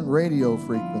wasn't radio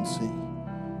frequency.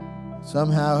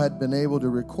 Somehow had been able to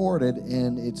record it,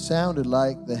 and it sounded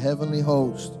like the heavenly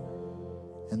host,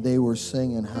 and they were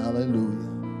singing hallelujah,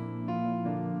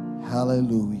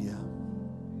 hallelujah,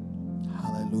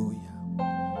 hallelujah.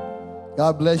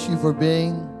 God bless you for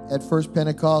being at First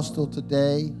Pentecostal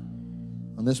today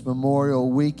on this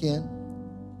Memorial Weekend.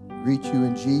 Greet you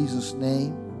in Jesus'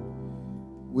 name.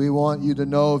 We want you to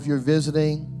know, if you're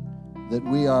visiting, that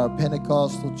we are a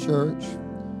Pentecostal church.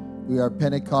 We are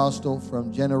Pentecostal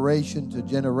from generation to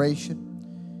generation.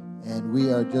 And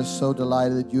we are just so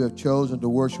delighted that you have chosen to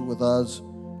worship with us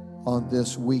on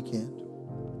this weekend.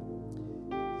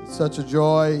 It's such a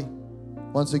joy,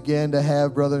 once again, to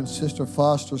have Brother and Sister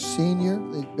Foster Sr.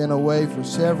 They've been away for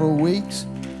several weeks.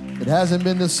 It hasn't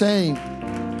been the same.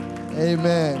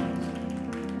 Amen.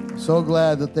 So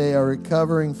glad that they are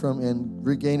recovering from and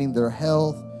regaining their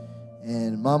health.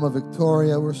 And Mama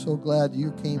Victoria, we're so glad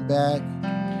you came back.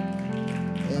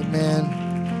 Amen.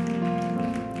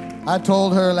 I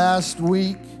told her last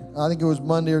week, I think it was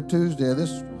Monday or Tuesday,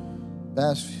 this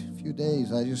past few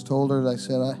days, I just told her, I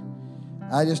said,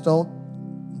 I just don't,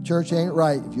 church ain't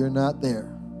right if you're not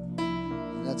there.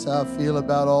 And that's how I feel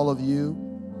about all of you.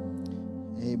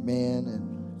 Amen.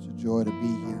 And it's a joy to be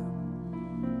here.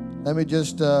 Let me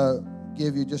just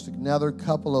give you just another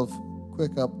couple of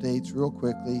quick updates real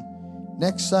quickly.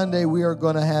 Next Sunday, we are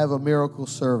going to have a miracle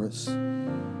service.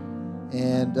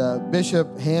 And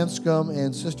Bishop Hanscom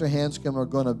and Sister Hanscom are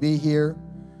going to be here.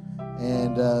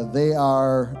 And they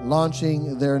are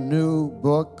launching their new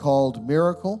book called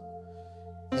Miracle.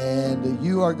 And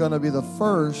you are going to be the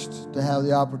first to have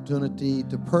the opportunity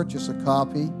to purchase a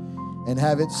copy and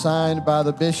have it signed by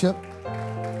the bishop.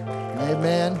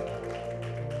 Amen.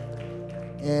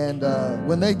 And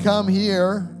when they come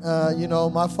here, you know,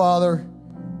 my father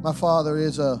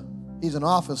is he's an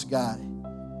office guy.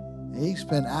 He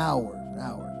spent hours in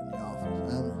the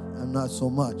office. I'm not so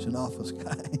much an office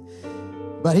guy.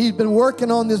 But he's been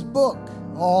working on this book,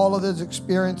 all of his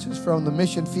experiences from the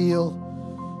mission field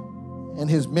and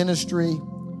his ministry.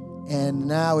 And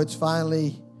now it's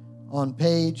finally on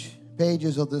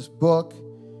pages of this book.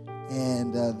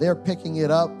 And they're picking it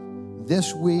up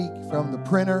this week from the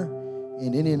printer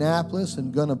in Indianapolis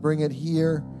and going to bring it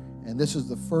here. And this is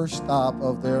the first stop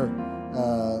of their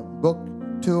book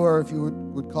tour, if you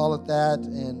would call it that,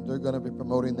 and they're going to be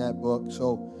promoting that book.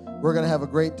 So we're going to have a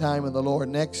great time in the Lord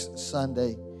next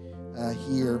Sunday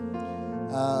here.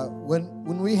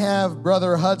 When we have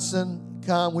Brother Hudson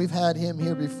come, we've had him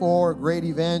here before, a great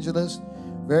evangelist.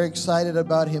 Very excited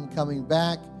about him coming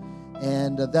back.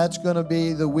 And that's going to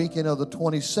be the weekend of the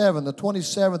 27th. The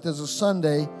 27th is a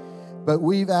Sunday, but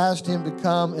we've asked him to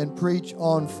come and preach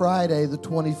on Friday, the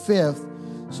 25th.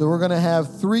 So we're going to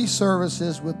have 3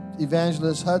 services with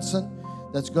Evangelist Hudson.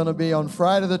 That's going to be on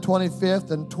Friday the 25th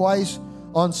and twice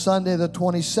on Sunday the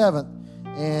 27th.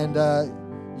 And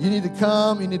you need to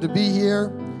come. You need to be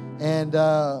here. And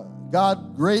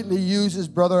God greatly uses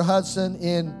Brother Hudson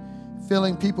in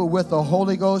filling people with the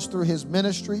Holy Ghost through his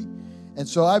ministry. And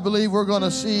so I believe we're going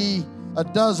to see a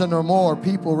dozen or more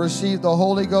people receive the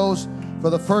Holy Ghost for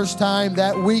the first time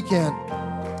that weekend.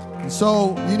 And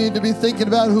so you need to be thinking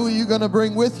about who you're going to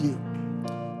bring with you.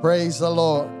 Praise the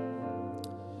Lord.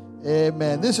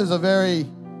 Amen. This is a very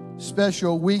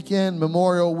special weekend,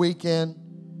 Memorial Weekend,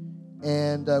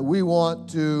 and we want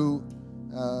to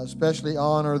especially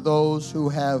honor those who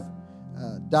have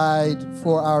died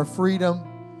for our freedom,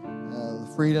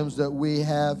 the freedoms that we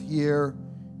have here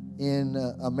in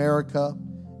America,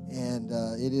 and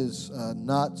it is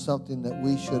not something that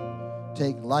we should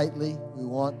take lightly. We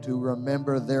want to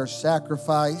remember their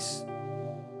sacrifice.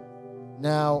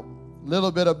 Now, a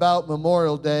little bit about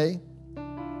Memorial Day.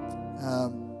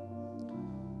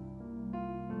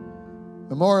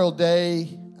 Memorial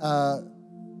Day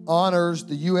honors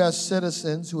the U.S.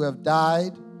 citizens who have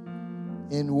died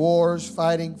in wars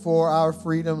fighting for our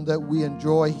freedom that we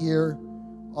enjoy here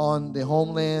on the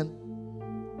homeland.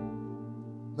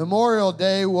 Memorial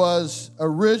Day was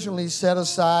originally set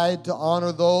aside to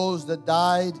honor those that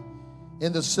died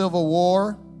in the Civil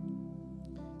War,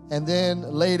 and then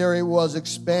later it was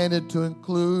expanded to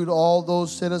include all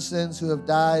those citizens who have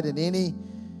died in any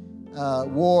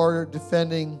war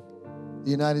defending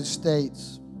the United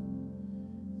States.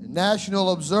 The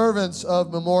national observance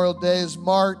of Memorial Day is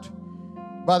marked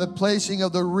by the placing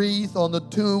of the wreath on the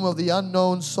tomb of the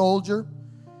unknown soldier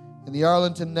in the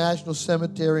Arlington National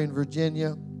Cemetery in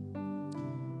Virginia.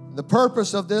 The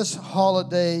purpose of this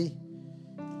holiday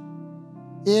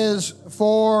is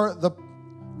for the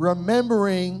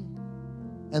remembering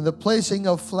and the placing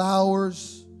of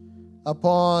flowers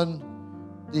upon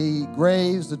the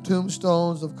graves, the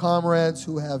tombstones of comrades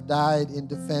who have died in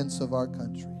defense of our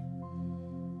country.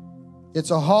 It's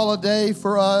a holiday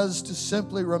for us to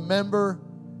simply remember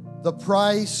the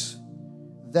price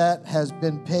that has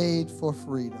been paid for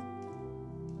freedom.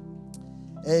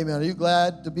 Amen. Are you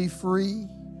glad to be free?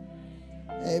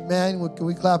 Amen. Can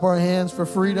we clap our hands for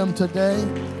freedom today?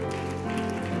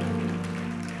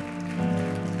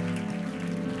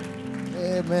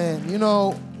 Amen. You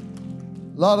know,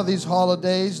 a lot of these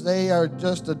holidays, they are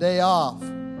just a day off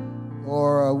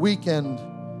or a weekend,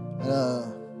 a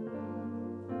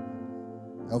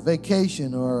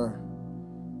vacation, or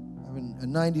a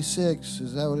 96.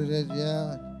 Is that what it is?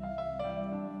 Yeah.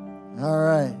 All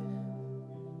right.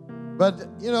 But,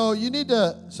 you know, you need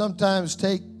to sometimes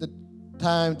take the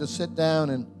time to sit down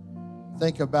and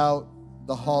think about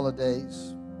the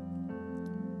holidays.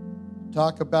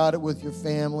 Talk about it with your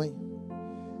family.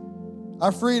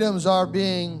 Our freedoms are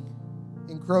being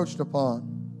encroached upon.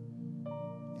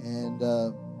 And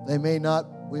we may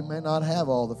not have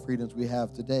all the freedoms we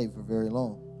have today for very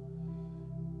long.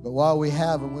 But while we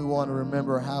have them, we want to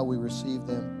remember how we received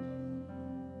them.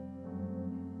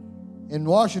 In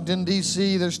Washington,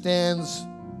 D.C., there stands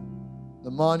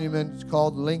the monument. It's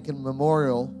called Lincoln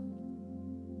Memorial.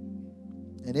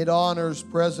 And it honors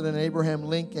President Abraham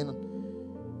Lincoln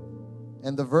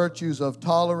and the virtues of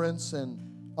tolerance and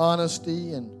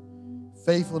honesty and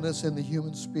faithfulness in the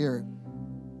human spirit.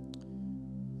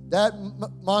 That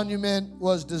monument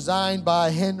was designed by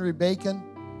Henry Bacon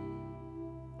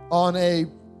on a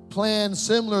plan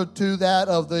similar to that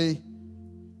of the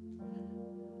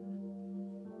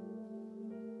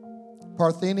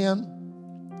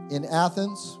Parthenon in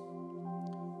Athens.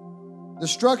 The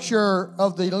structure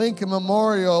of the Lincoln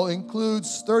Memorial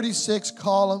includes 36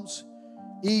 columns,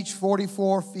 each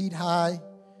 44 feet high,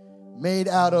 made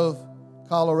out of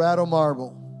Colorado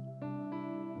marble.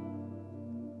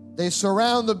 They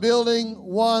surround the building,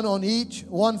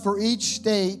 one for each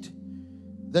state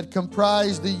that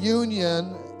comprised the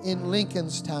Union in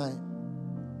Lincoln's time.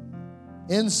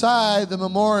 Inside the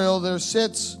memorial, there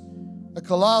sits a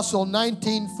colossal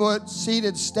 19-foot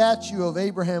seated statue of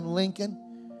Abraham Lincoln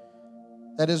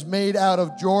that is made out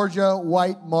of Georgia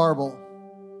white marble.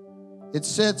 It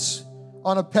sits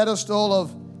on a pedestal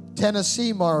of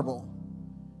Tennessee marble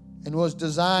and was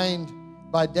designed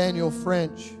by Daniel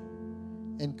French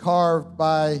and carved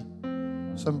by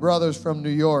some brothers from New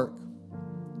York.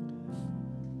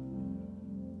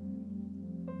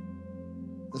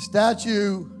 The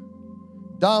statue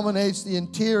dominates the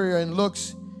interior and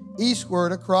looks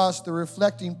eastward across the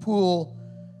reflecting pool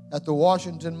at the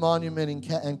Washington Monument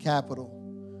and Capitol.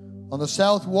 On the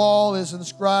south wall is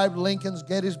inscribed Lincoln's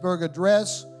Gettysburg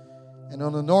Address, and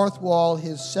on the north wall,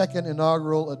 his second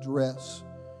inaugural address.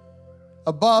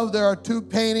 Above, there are two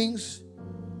paintings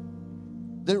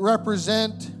that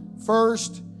represent,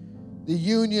 first, the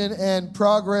union and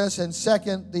progress, and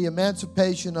second, the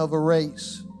emancipation of a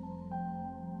race.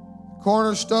 The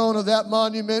cornerstone of that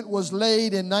monument was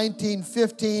laid in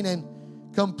 1915 and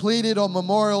completed on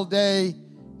Memorial Day,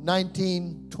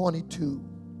 1922.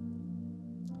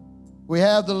 We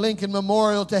have the Lincoln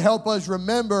Memorial to help us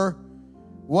remember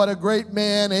what a great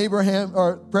man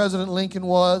President Lincoln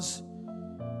was,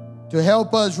 to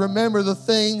help us remember the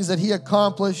things that he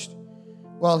accomplished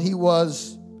while he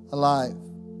was alive.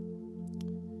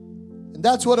 And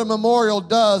that's what a memorial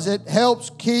does. It helps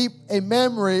keep a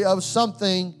memory of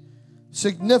something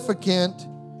significant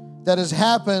that has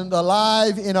happened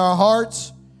alive in our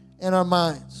hearts and our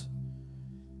minds.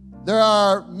 There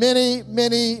are many,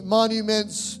 many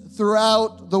monuments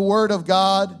throughout the Word of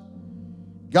God.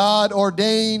 God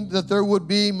ordained that there would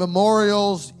be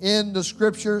memorials in the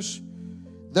Scriptures.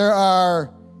 There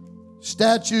are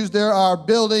statues, there are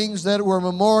buildings that were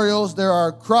memorials, there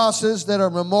are crosses that are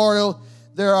memorial,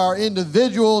 there are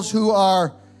individuals who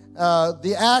are,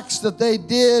 the acts that they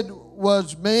did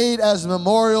was made as a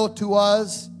memorial to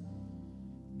us.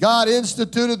 God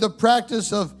instituted the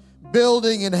practice of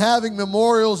building and having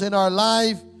memorials in our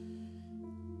life.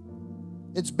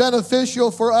 It's beneficial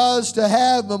for us to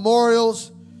have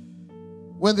memorials.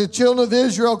 When the children of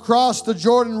Israel crossed the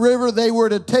Jordan River, they were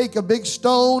to take a big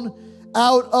stone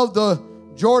out of the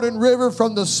Jordan River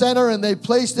from the center, and they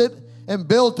placed it and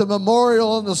built a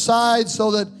memorial on the side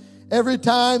so that every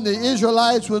time the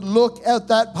Israelites would look at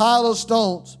that pile of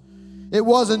stones, it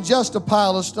wasn't just a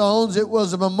pile of stones, it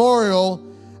was a memorial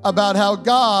about how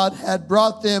God had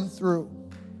brought them through.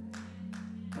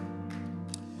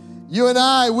 You and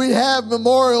I, we have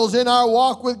memorials in our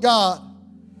walk with God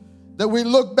that we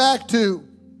look back to.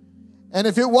 And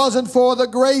if it wasn't for the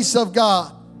grace of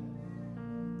God,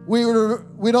 we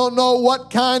don't know what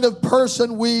kind of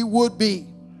person we would be.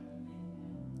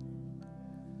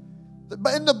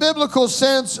 But in the biblical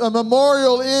sense, a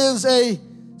memorial is a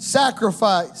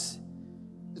sacrifice.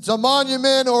 It's a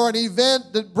monument or an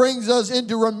event that brings us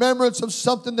into remembrance of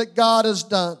something that God has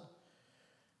done.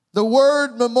 The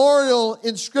word memorial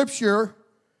in Scripture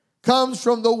comes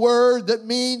from the word that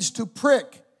means to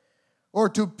prick or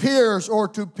to pierce or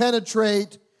to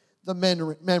penetrate the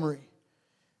memory.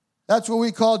 That's what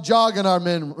we call jogging our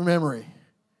memory.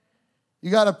 You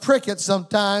got to prick it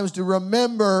sometimes to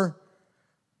remember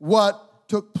what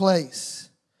took place.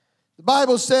 The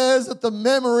Bible says that the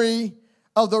memory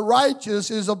of the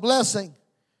righteous is a blessing.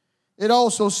 It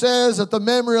also says that the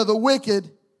memory of the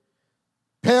wicked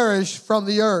perish from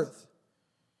the earth.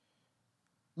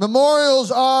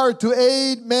 Memorials are to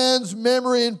aid man's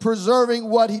memory in preserving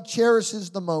what he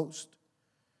cherishes the most.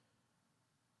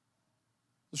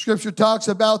 The Scripture talks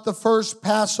about the first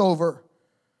Passover.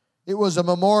 It was a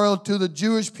memorial to the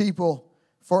Jewish people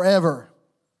forever.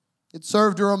 It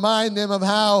served to remind them of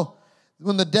how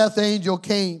when the death angel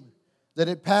came, that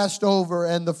it passed over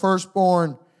and the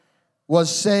firstborn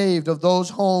was saved of those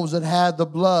homes that had the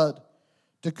blood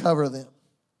to cover them.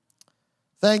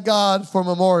 Thank God for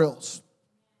memorials.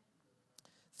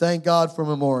 Thank God for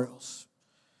memorials.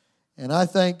 And I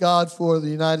thank God for the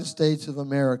United States of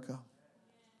America.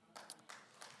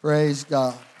 Praise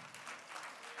God.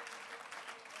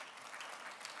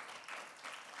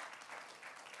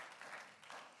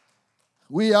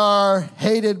 We are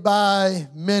hated by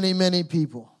many, many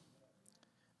people,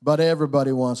 but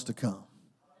everybody wants to come.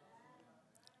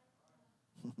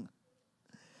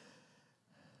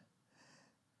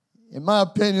 In my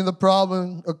opinion, the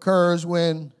problem occurs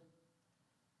when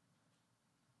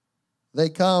they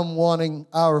come wanting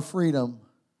our freedom,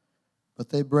 but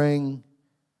they bring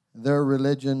their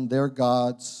religion, their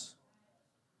gods,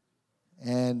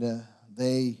 and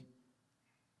they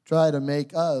try to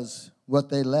make us what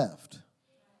they left.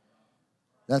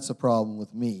 That's a problem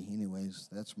with me, anyways.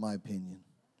 That's my opinion.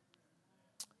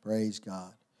 Praise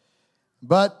God.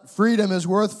 But freedom is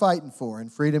worth fighting for, and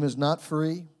freedom is not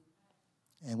free.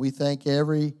 And we thank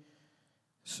every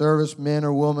serviceman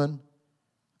or woman,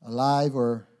 alive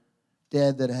or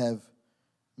dead, that have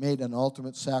made an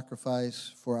ultimate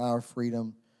sacrifice for our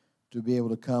freedom to be able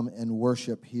to come and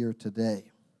worship here today.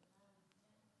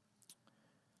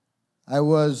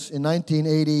 in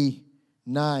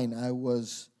 1989, I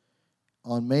was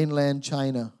on mainland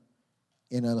China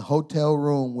in a hotel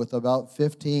room with about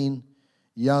 15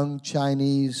 young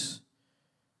Chinese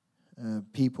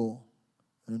people.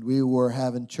 And we were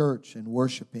having church and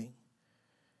worshiping.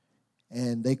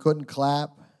 And they couldn't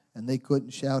clap, and they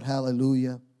couldn't shout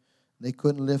hallelujah. They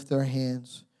couldn't lift their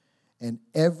hands. And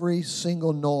every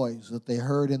single noise that they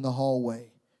heard in the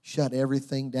hallway shut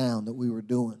everything down that we were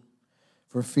doing,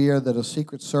 for fear that a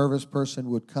Secret Service person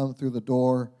would come through the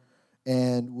door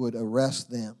and would arrest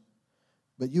them.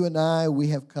 But you and I, we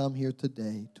have come here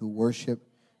today to worship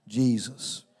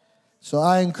Jesus. So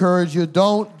I encourage you,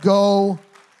 don't go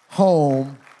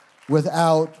home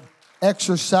without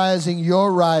exercising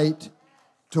your right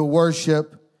to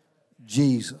worship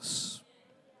Jesus.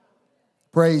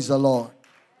 Praise the Lord.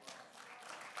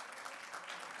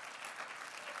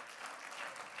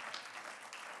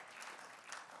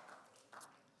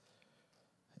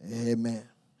 Amen.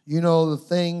 You know, the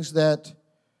things that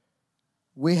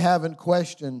we haven't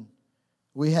questioned,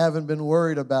 we haven't been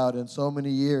worried about in so many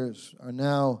years are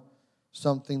now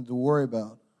something to worry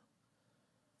about.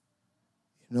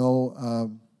 You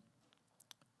know,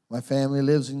 my family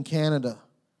lives in Canada.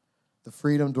 The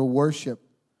freedom to worship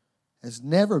has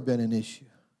never been an issue.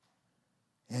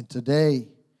 And today,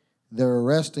 they're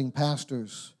arresting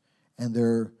pastors and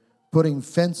they're putting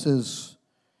fences,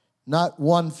 not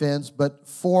one fence, but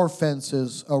 4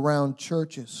 fences around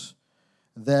churches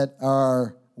that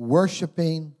are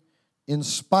worshiping in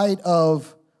spite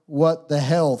of what the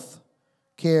health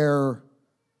care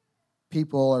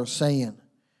people are saying.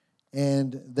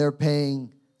 And they're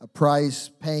paying a price,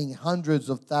 paying hundreds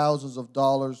of thousands of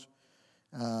dollars.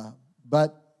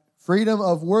 But freedom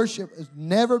of worship has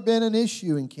never been an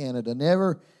issue in Canada.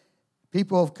 Never.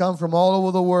 People have come from all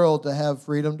over the world to have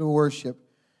freedom to worship.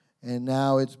 And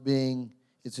now it's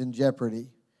in jeopardy.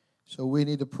 So we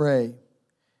need to pray,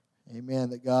 amen,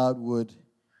 that God would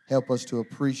help us to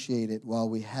appreciate it while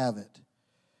we have it.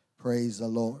 Praise the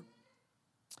Lord.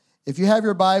 If you have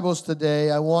your Bibles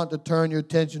today, I want to turn your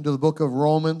attention to the book of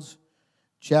Romans,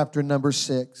 chapter number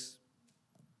 6.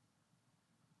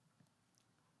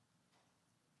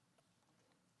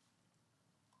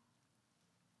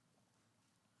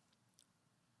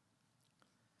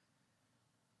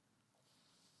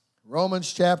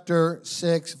 Romans chapter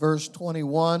 6, verse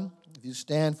 21. If you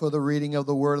stand for the reading of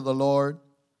the word of the Lord.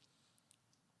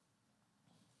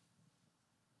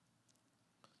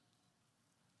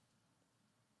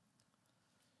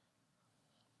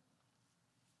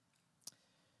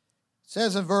 It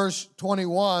says in verse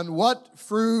 21, "What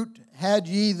fruit had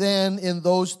ye then in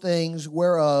those things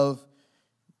whereof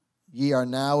ye are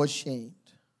now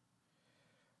ashamed?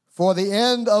 For the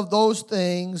end of those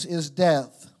things is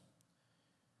death.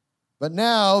 But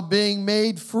now, being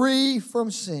made free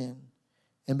from sin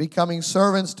and becoming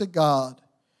servants to God,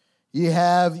 ye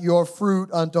have your fruit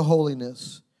unto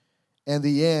holiness, and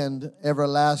the end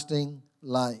everlasting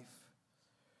life.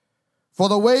 For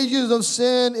the wages of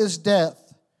sin is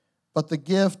death, but the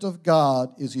gift of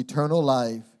God is eternal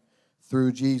life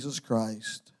through Jesus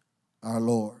Christ our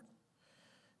Lord."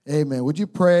 Amen. Would you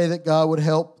pray that God would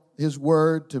help His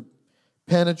word to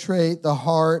penetrate the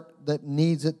heart that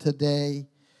needs it today?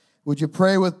 Would you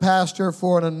pray with Pastor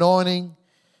for an anointing,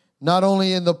 not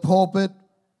only in the pulpit,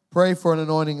 pray for an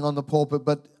anointing on the pulpit,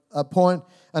 but appoint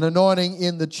an anointing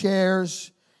in the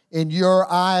chairs, in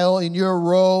your aisle, in your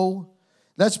row.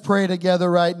 Let's pray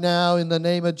together right now in the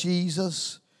name of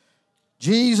Jesus.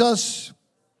 Jesus,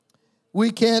 we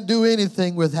can't do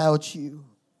anything without you.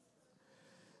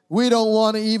 We don't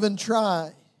want to even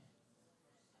try.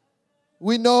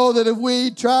 We know that if we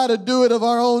try to do it of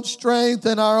our own strength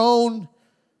and our own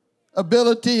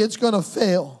ability, it's going to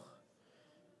fail.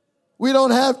 We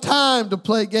don't have time to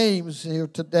play games here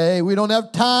today. We don't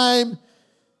have time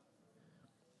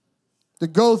to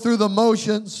go through the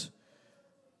motions.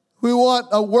 We want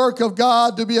a work of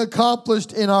God to be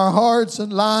accomplished in our hearts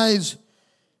and lives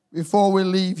before we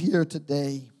leave here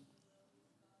today.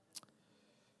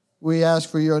 We ask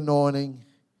for your anointing,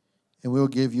 and we'll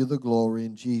give you the glory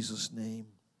in Jesus' name.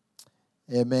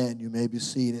 Amen. You may be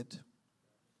seated.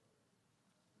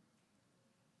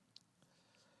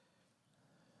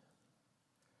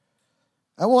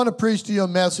 I want to preach to you a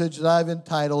message that I've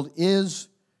entitled, "Is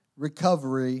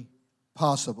Recovery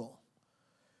Possible?"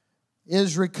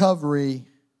 Is recovery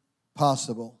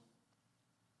possible?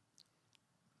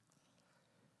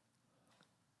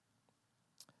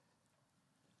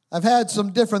 I've had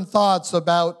some different thoughts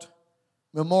about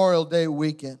Memorial Day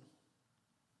weekend.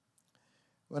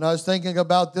 When I was thinking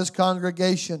about this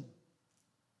congregation,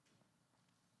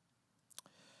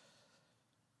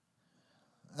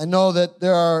 I know that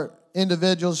there are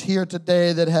individuals here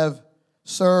today that have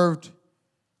served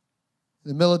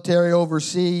the military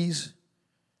overseas,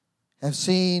 have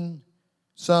seen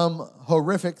some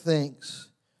horrific things.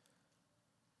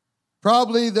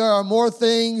 Probably there are more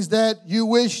things that you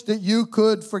wish that you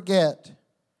could forget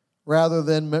rather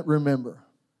than remember.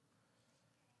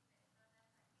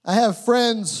 I have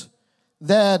friends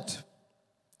that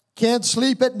can't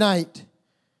sleep at night.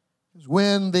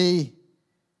 When the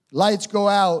lights go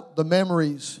out, the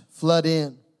memories flood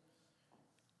in.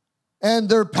 And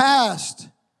their past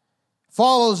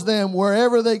follows them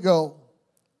wherever they go.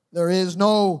 There is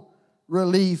no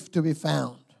relief to be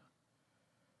found.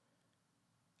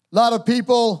 A lot of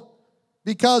people,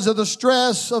 because of the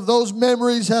stress of those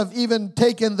memories, have even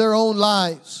taken their own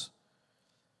lives,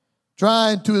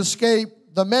 trying to escape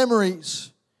the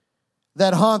memories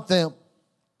that haunt them.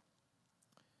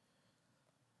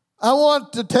 I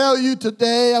want to tell you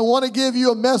today, I want to give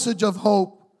you a message of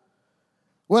hope.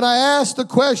 When I ask the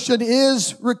question,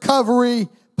 is recovery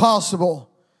possible?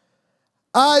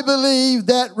 I believe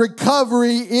that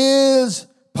recovery is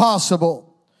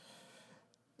possible.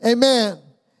 Amen.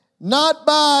 Not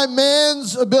by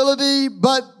man's ability,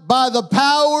 but by the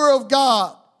power of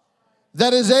God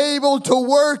that is able to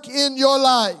work in your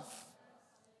life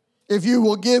if you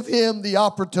will give him the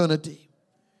opportunity.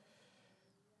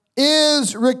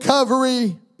 Is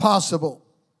recovery possible?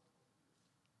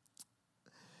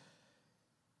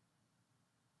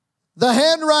 The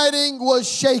handwriting was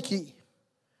shaky.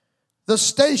 The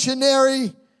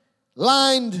stationery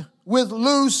lined with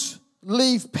loose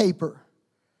leaf paper.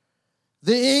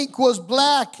 The ink was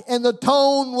black and the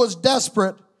tone was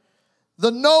desperate.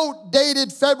 The note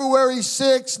dated February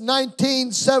 6,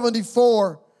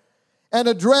 1974 and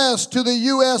addressed to the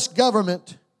U.S.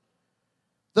 government.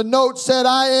 The note said,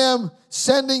 I am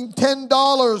sending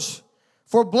 $10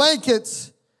 for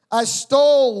blankets I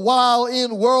stole while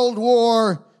in World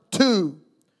War II.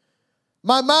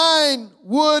 My mind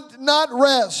would not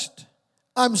rest.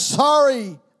 I'm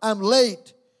sorry I'm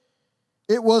late.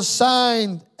 It was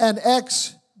signed an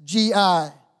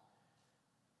XGI.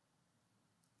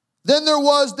 Then there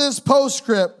was this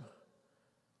postscript.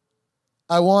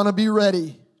 I want to be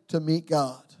ready to meet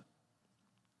God.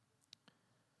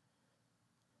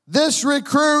 This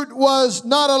recruit was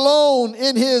not alone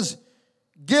in his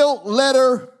guilt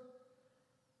letter.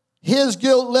 His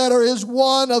guilt letter is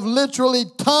one of literally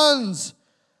tons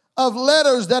of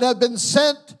letters that have been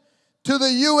sent to the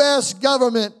U.S.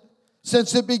 government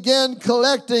since it began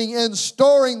collecting and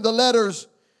storing the letters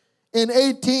in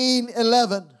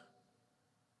 1811.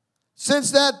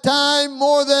 Since that time,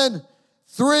 more than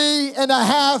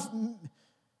 $3.5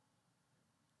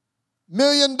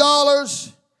 million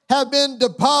have been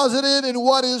deposited in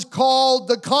what is called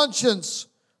the Conscience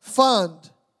Fund.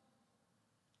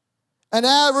 An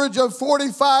average of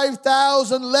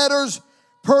 45,000 letters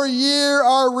per year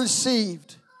are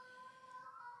received.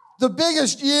 The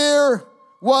biggest year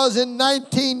was in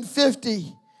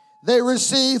 1950. They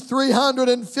received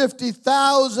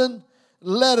 350,000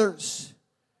 letters.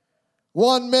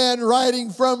 One man writing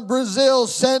from Brazil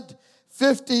sent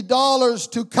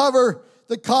 $50 to cover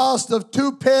the cost of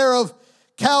 2 pair of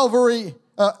cavalry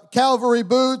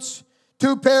boots,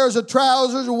 2 pairs of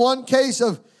trousers, 1 case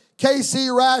of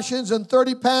KC rations, and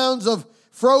 30 pounds of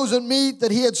frozen meat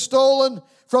that he had stolen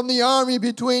from the army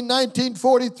between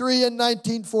 1943 and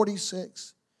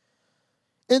 1946.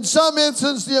 In some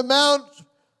instances, the amounts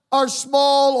are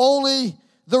small, only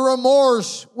the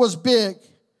remorse was big.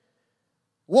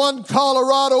 One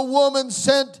Colorado woman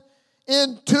sent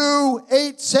in 2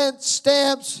 8-cent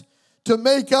stamps to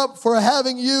make up for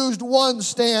having used 1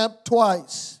 stamp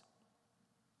twice.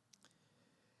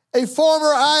 A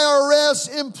former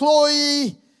IRS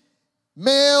employee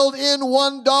mailed in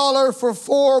 $1 for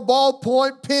 4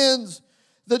 ballpoint pens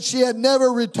that she had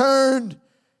never returned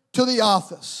to the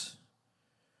office.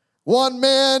 One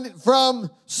man from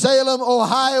Salem,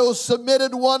 Ohio,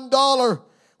 submitted $1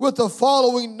 with the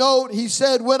following note. He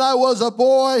said, when I was a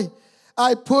boy,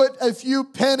 I put a few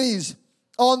pennies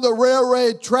on the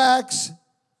railroad tracks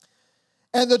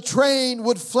and the train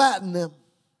would flatten them.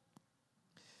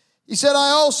 He said, I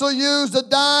also used a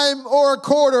dime or a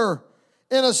quarter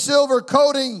in a silver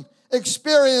coating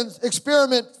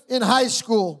experiment in high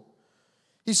school.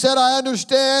 He said, I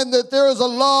understand that there is a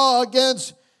law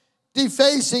against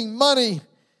defacing money.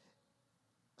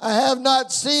 I have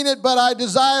not seen it, but I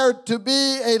desire to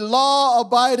be a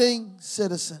law-abiding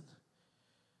citizen.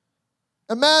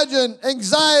 Imagine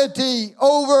anxiety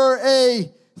over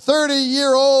a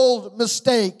 30-year-old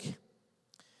mistake.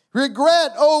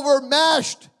 Regret over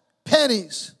mashed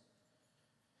pennies.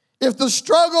 If the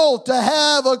struggle to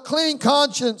have a clean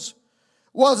conscience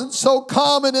wasn't so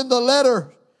common in the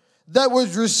letter that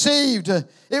was received, it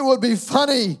would be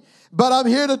funny. But I'm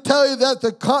here to tell you that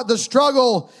the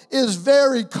struggle is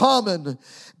very common.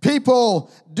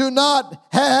 People do not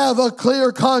have a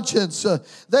clear conscience.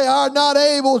 They are not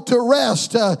able to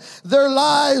rest. Their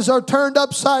lives are turned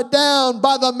upside down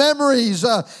by the memories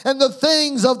and the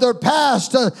things of their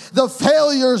past, the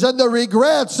failures and the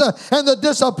regrets and the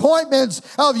disappointments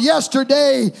of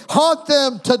yesterday haunt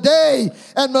them today.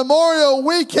 And Memorial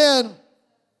Weekend,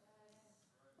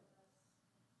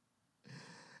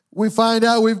 we find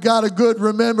out we've got a good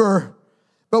rememberer,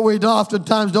 but we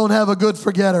oftentimes don't have a good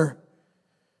forgetter.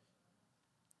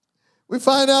 We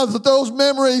find out that those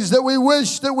memories that we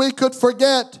wish that we could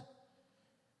forget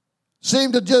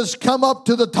seem to just come up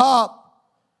to the top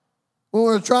when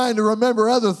we're trying to remember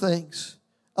other things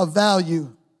of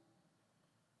value.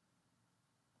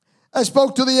 I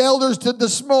spoke to the elders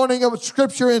this morning of a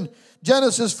scripture in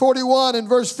Genesis 41 and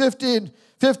verse 50 and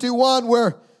 51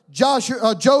 where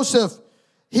Joseph,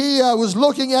 he was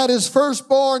looking at his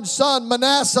firstborn son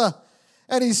Manasseh,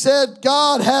 and he said,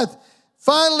 God hath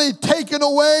finally taken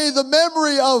away the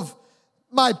memory of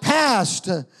my past.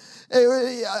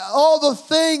 All the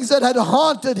things that had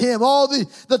haunted him, all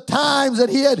the times that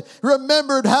he had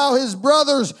remembered how his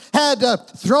brothers had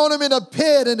thrown him in a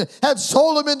pit and had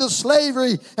sold him into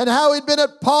slavery, and how he'd been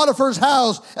at Potiphar's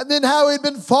house, and then how he'd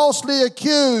been falsely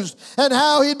accused, and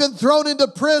how he'd been thrown into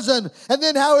prison, and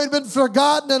then how he'd been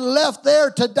forgotten and left there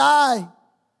to die.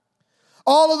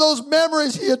 All of those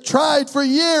memories he had tried for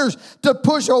years to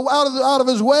push out of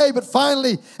his way, but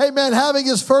finally, amen, having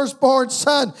his firstborn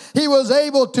son, he was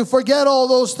able to forget all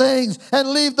those things and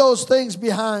leave those things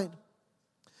behind.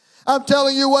 I'm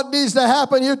telling you, what needs to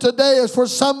happen here today is for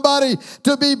somebody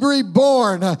to be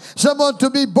reborn, someone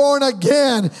to be born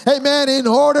again, amen, in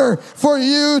order for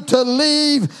you to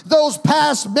leave those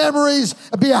past memories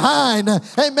behind,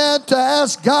 amen, to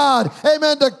ask God,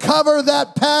 amen, to cover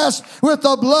that past with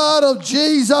the blood of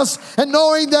Jesus, and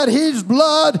knowing that his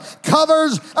blood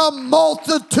covers a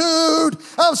multitude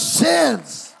of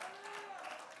sins.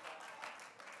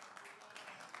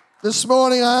 This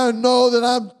morning, I know that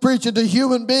I'm preaching to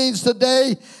human beings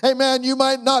today. Amen. You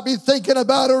might not be thinking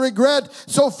about a regret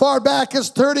so far back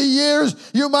as 30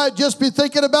 years. You might just be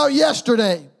thinking about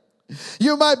yesterday.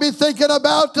 You might be thinking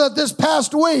about this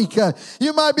past week.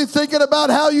 You might be thinking about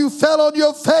how you fell on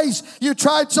your face. You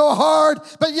tried so hard,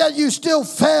 but yet you still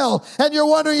fell. And you're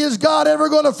wondering, is God ever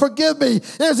going to forgive me?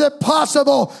 Is it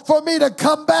possible for me to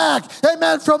come back,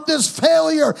 amen, from this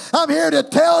failure? I'm here to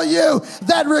tell you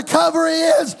that recovery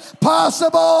is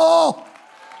possible.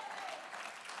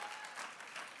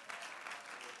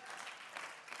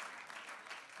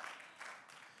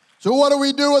 So what do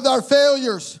we do with our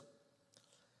failures?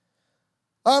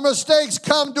 Our mistakes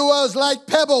come to us like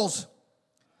pebbles,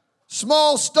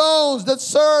 small stones that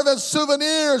serve as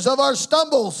souvenirs of our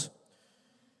stumbles.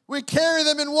 We carry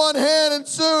them in one hand, and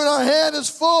soon our hand is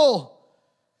full.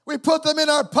 We put them in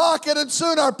our pocket, and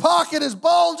soon our pocket is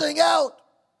bulging out.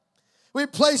 We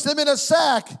place them in a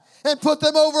sack and put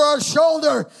them over our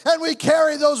shoulder, and we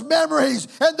carry those memories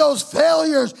and those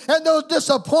failures and those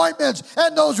disappointments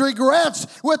and those regrets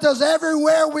with us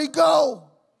everywhere we go.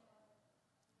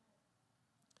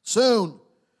 Soon,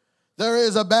 there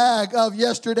is a bag of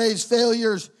yesterday's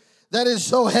failures that is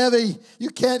so heavy you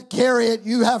can't carry it.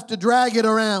 You have to drag it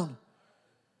around.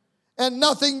 And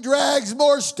nothing drags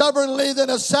more stubbornly than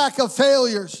a sack of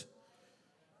failures.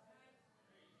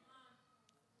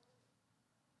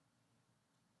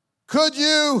 Could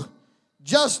you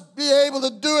just be able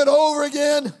to do it over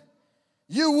again?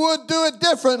 You would do it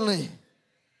differently.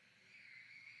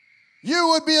 You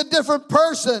would be a different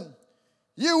person.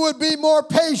 You would be more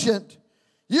patient.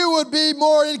 You would be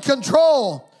more in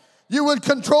control. You would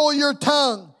control your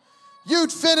tongue.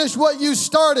 You'd finish what you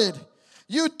started.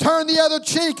 You'd turn the other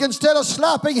cheek instead of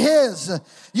slapping his.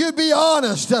 You'd be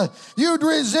honest. You'd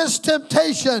resist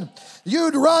temptation.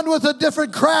 You'd run with a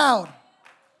different crowd.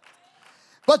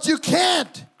 But you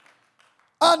can't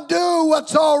undo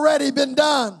what's already been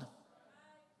done.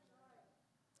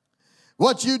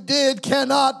 What you did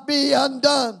cannot be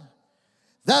undone.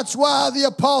 That's why the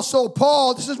Apostle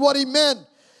Paul, this is what he meant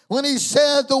when he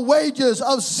said the wages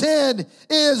of sin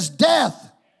is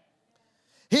death.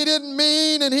 He didn't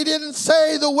mean, and he didn't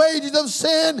say the wages of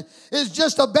sin is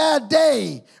just a bad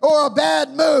day or a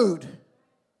bad mood.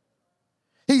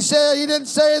 He didn't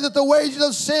say that the wages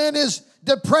of sin is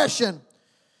depression.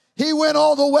 He went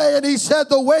all the way and he said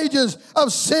the wages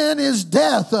of sin is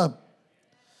death.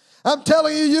 I'm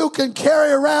telling you, you can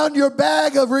carry around your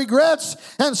bag of regrets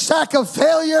and sack of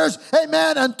failures,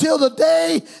 amen, until the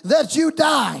day that you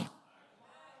die.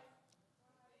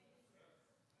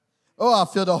 Oh, I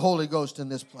feel the Holy Ghost in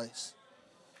this place.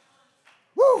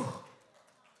 Woo!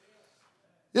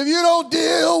 If you don't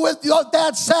deal with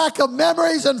that sack of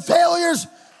memories and failures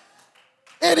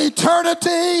in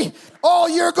eternity, all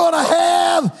you're going to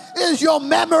have is your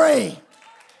memory.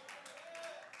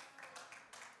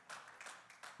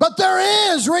 But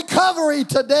there is recovery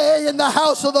today in the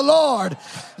house of the Lord.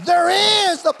 There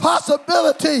is the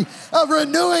possibility of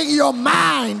renewing your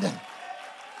mind.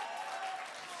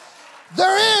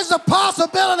 There is a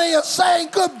possibility of saying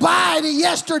goodbye to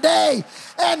yesterday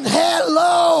and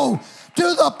hello to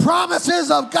the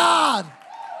promises of God.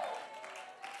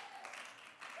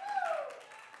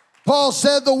 Paul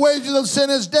said the wages of sin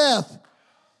is death.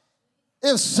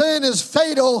 If sin is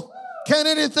fatal, can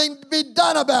anything be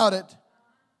done about it?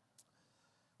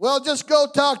 Well, just go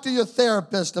talk to your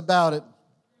therapist about it.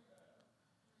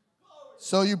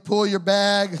 So you pull your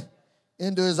bag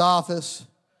into his office.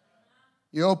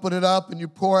 You open it up and you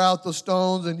pour out the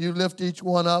stones and you lift each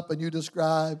one up and you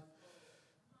describe,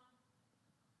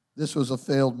 this was a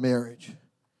failed marriage.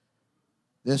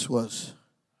 This was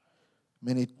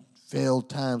many failed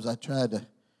times I tried to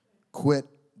quit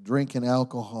drinking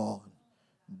alcohol,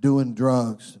 and doing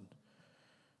drugs, and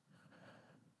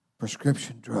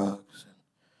prescription drugs, and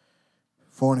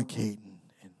fornicating,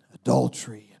 and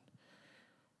adultery, and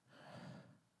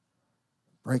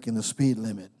breaking the speed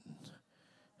limit.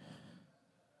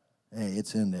 Hey,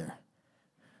 it's in there.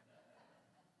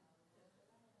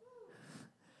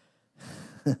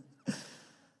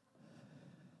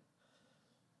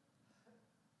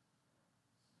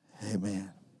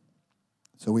 Amen.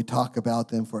 So we talk about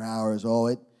them for hours. Oh,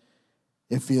 it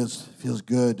feels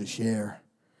good to share.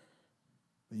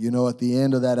 But you know, at the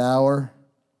end of that hour,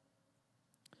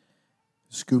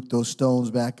 scoop those stones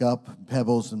back up,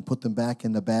 pebbles, and put them back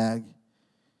in the bag.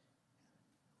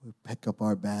 We pick up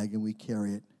our bag and we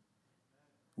carry it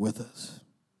with us.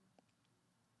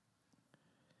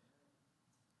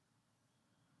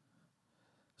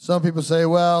 Some people say,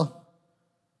 well,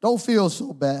 don't feel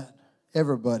so bad.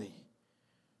 Everybody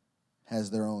has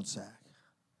their own sack.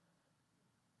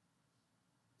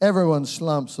 Everyone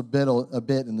slumps a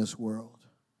bit in this world.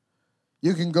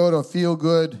 You can go to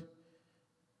feel-good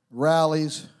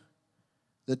rallies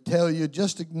that tell you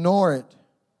just ignore it.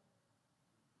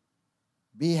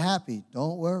 Be happy.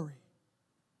 Don't worry.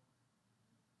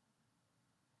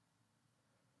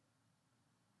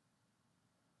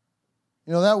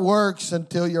 You know, that works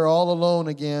until you're all alone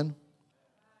again.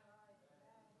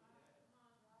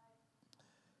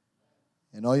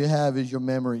 And all you have is your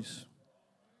memories.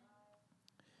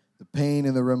 The pain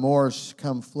and the remorse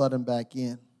come flooding back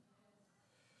in.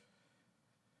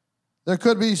 There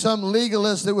could be some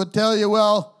legalist that would tell you,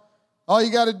 well, all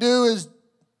you got to do is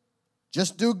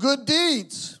just do good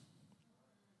deeds.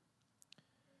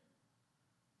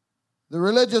 The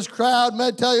religious crowd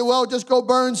may tell you, well, just go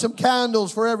burn some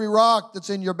candles for every rock that's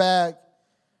in your bag.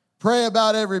 Pray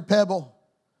about every pebble.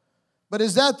 But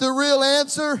is that the real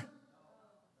answer?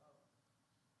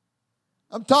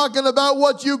 I'm talking about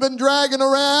what you've been dragging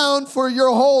around for your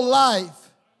whole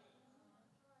life.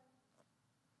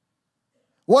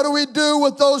 What do we do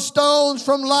with those stones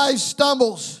from life's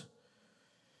stumbles?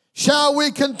 Shall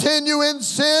we continue in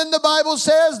sin? The Bible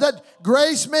says that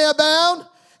grace may abound.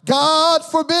 God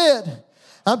forbid.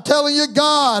 I'm telling you,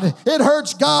 God, it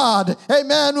hurts God,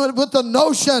 amen, with the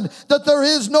notion that there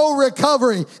is no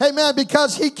recovery, amen,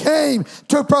 because He came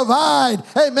to provide,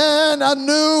 amen, a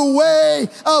new way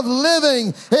of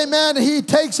living, amen. He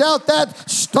takes out that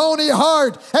stony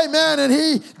heart, amen, and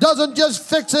He doesn't just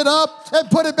fix it up and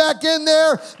put it back in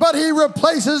there, but He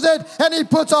replaces it and He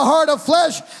puts a heart of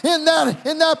flesh in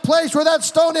that place where that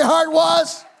stony heart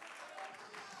was.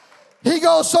 He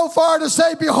goes so far to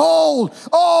say, behold,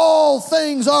 all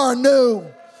things are new.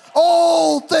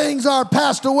 All things are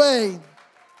passed away.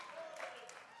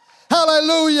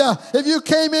 Hallelujah. If you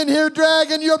came in here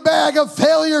dragging your bag of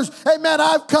failures, amen,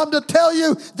 I've come to tell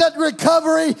you that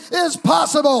recovery is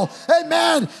possible.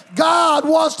 Amen. God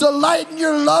wants to lighten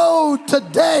your load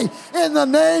today in the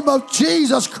name of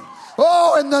Jesus.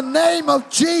 Oh, in the name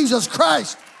of Jesus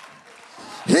Christ.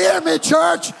 Hear me,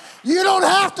 church. You don't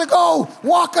have to go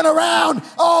walking around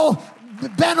all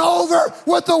bent over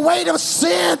with the weight of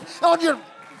sin on your...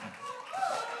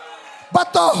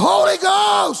 But the Holy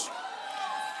Ghost,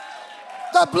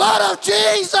 the blood of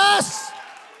Jesus,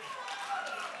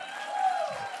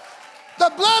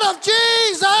 the blood of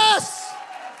Jesus.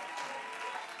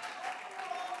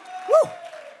 Woo.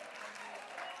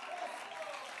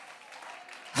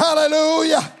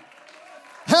 Hallelujah.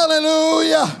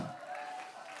 Hallelujah.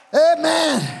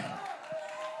 Amen.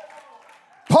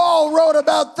 Paul wrote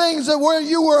about things that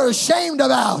you were ashamed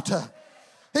about.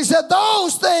 He said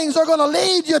those things are going to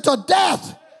lead you to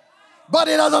death, but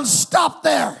it doesn't stop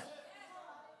there.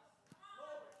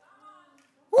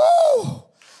 Woo!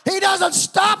 He doesn't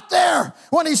stop there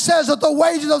when he says that the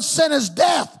wages of sin is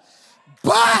death.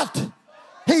 But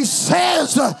he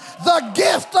says the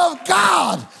gift of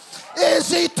God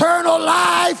is eternal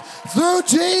life through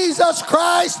Jesus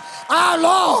Christ our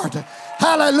Lord.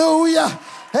 Hallelujah.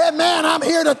 Amen. I'm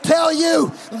here to tell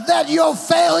you that your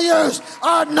failures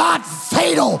are not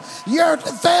fatal. Your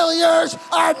failures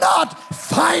are not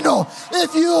final.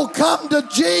 If you'll come to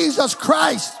Jesus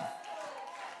Christ,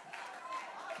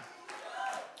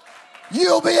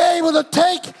 you'll be able to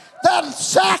take that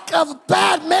sack of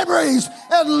bad memories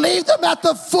and leave them at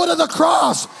the foot of the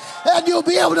cross. And you'll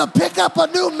be able to pick up a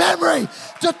new memory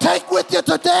to take with you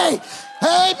today.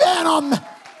 Amen.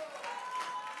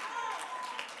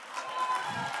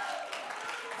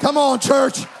 Come on,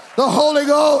 church. The Holy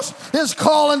Ghost is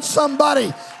calling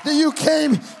somebody that you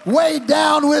came way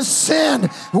down with sin,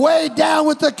 way down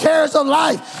with the cares of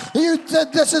life. You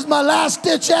said, this is my last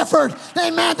ditch effort,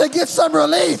 amen, to get some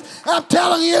relief. I'm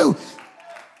telling you,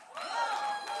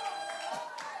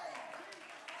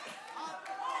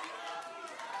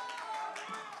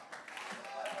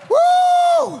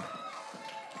 woo!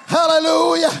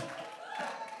 Hallelujah.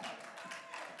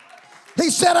 He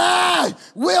said, I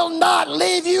will not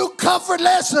leave you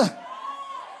comfortless,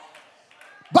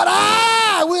 but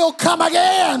I will come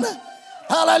again.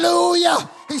 Hallelujah.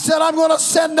 He said, I'm going to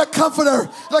send the Comforter.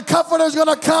 The Comforter is going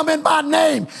to come in my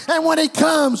name. And when he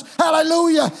comes,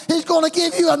 hallelujah, he's going to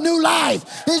give you a new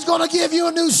life. He's going to give you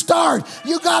a new start.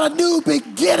 You got a new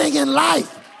beginning in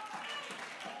life.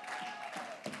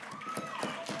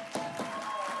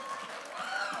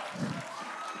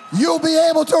 You'll be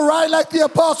able to write like the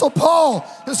Apostle Paul,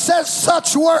 who says,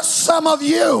 such were some of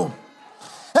you.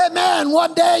 Amen.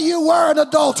 One day you were an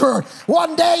adulterer.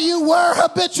 One day you were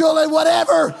habitual in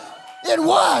whatever it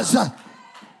was.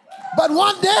 But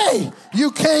one day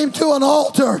you came to an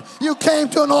altar. You came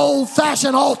to an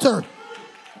old-fashioned altar.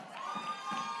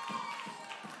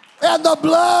 And the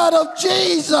blood of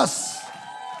Jesus.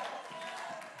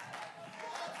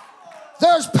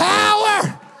 There's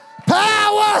power,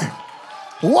 power,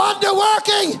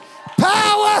 wonder-working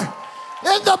power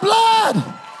in the blood,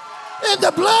 in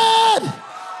the blood,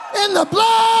 in the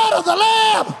blood of the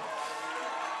Lamb.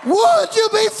 Would you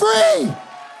be free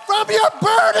from your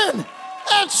burden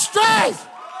and strife?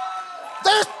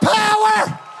 There's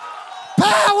power,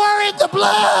 power in the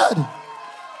blood.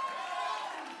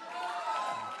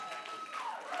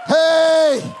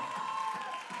 Hey,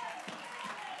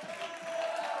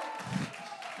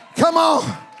 come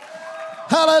on.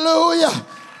 Hallelujah.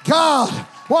 God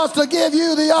wants to give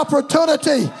you the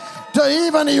opportunity to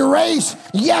even erase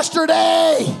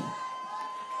yesterday.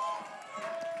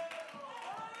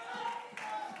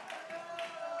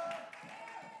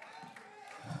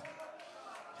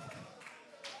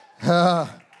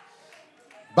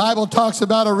 Bible talks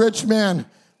about a rich man.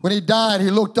 When he died, he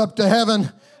looked up to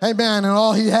heaven. Amen. And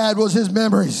all he had was his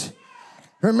memories.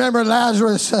 Remember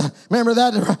Lazarus, remember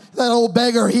that old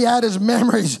beggar, he had his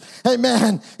memories,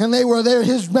 amen, and they were there,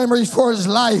 his memories for his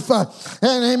life,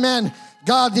 and amen,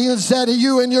 God even said to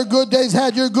you in your good days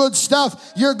had your good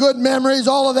stuff, your good memories,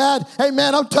 all of that,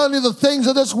 amen. I'm telling you, the things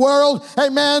of this world,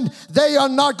 amen, they are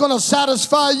not going to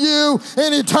satisfy you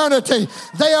in eternity.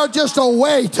 They are just a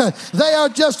weight. They are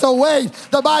just a weight.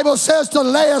 The Bible says to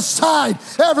lay aside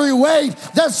every weight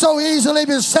that so easily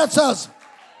besets us.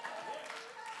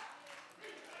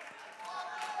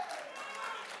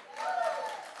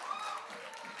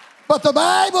 But the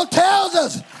Bible tells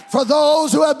us, for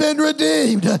those who have been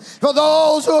redeemed, for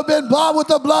those who have been bought with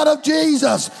the blood of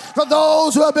Jesus, for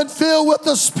those who have been filled with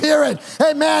the Spirit,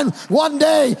 amen, one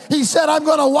day he said, I'm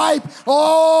going to wipe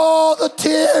all the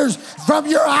tears from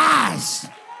your eyes.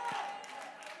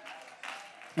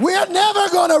 We're never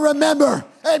going to remember,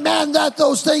 amen,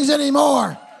 those things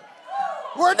anymore.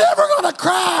 We're never going to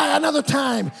cry another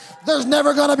time. There's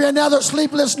never going to be another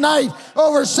sleepless night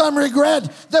over some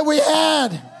regret that we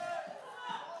had.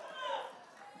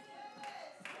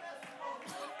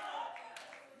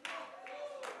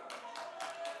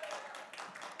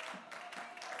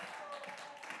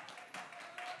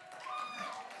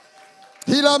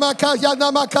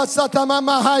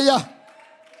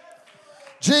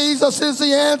 Jesus is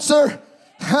the answer.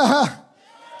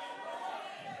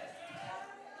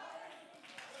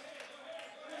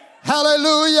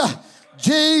 Hallelujah.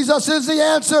 Jesus is the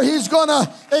answer. He's going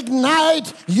to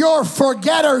ignite your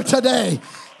forgetter today.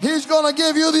 He's going to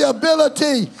give you the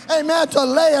ability, amen, to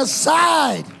lay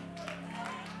aside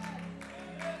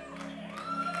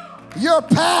your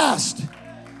past.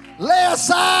 Lay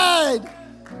aside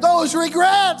those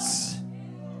regrets.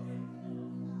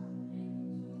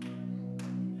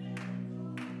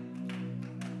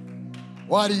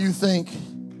 Why do you think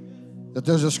that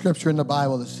there's a scripture in the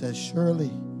Bible that says,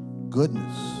 surely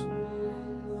goodness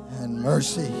and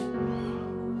mercy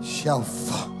shall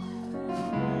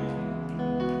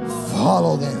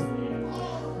follow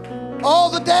them all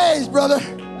the days, brother?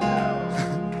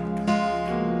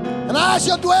 And I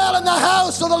shall dwell in the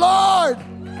house of the Lord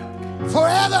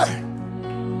forever.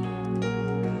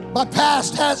 My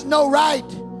past has no right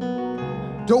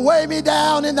to weigh me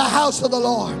down in the house of the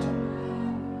Lord.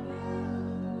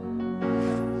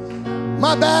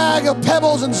 My bag of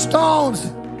pebbles and stones,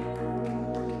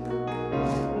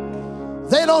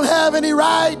 they don't have any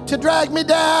right to drag me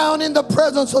down in the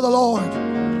presence of the Lord.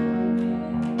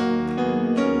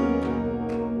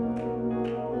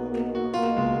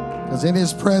 Because in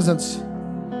His presence,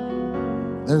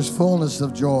 there's fullness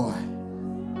of joy.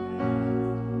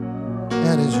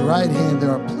 At His right hand, there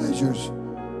are pleasures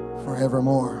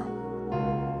forevermore.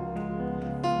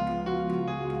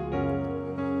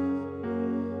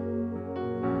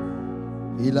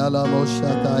 Ilala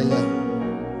Moshataya.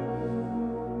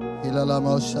 Ilala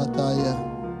Moshataya.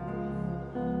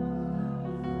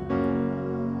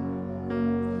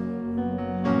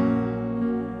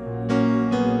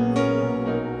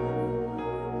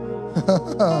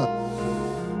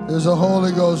 There's a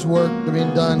Holy Ghost work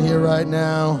being done here right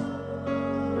now.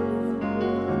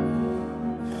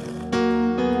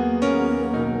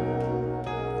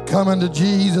 Coming to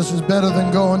Jesus is better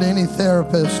than going to any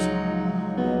therapist.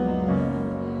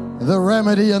 The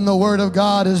remedy in the Word of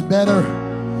God is better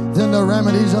than the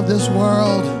remedies of this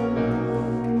world.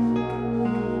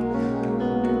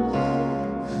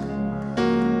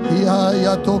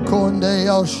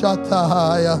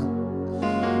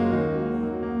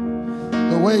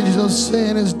 The wages of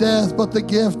sin is death, but the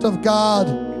gift of God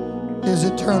is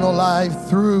eternal life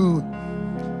through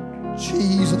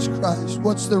Jesus Christ.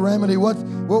 What's the remedy?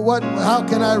 How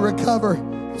can I recover?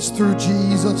 It's through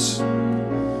Jesus.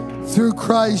 Through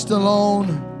Christ alone,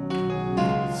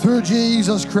 through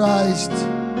Jesus Christ,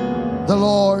 the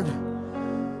Lord.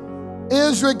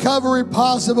 Is recovery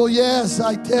possible? Yes,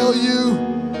 I tell you,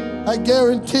 I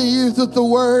guarantee you that the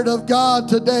Word of God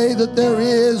today, that there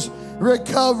is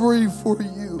recovery for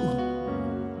you.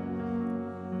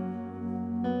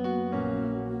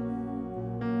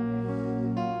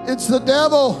 It's the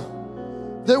devil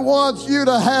that wants you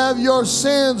to have your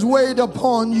sins weighed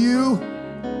upon you.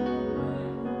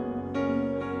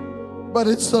 But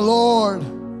it's the Lord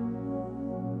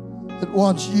that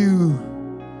wants you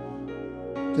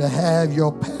to have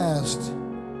your past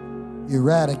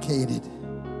eradicated.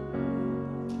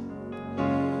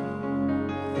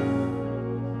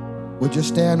 Would you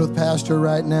stand with Pastor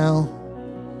right now?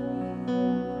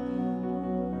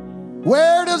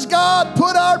 Where does God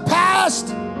put our past?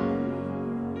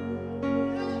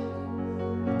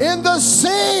 In the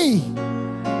sea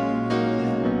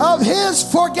of His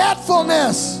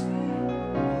forgetfulness.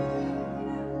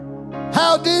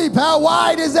 How deep, how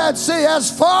wide is that sea? As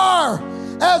far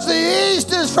as the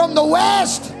east is from the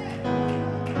west.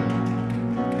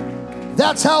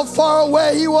 That's how far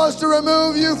away He wants to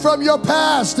remove you from your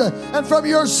past and from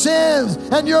your sins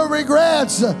and your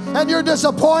regrets and your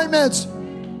disappointments.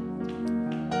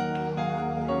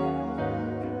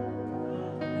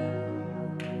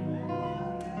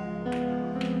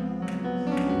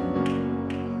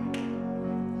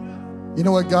 You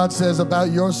know what God says about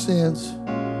your sins?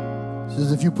 He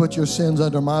says, if you put your sins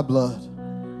under my blood,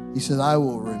 He says, I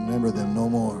will remember them no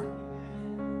more.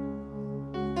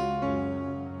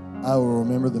 I will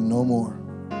remember them no more.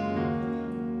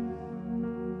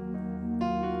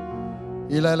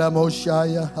 In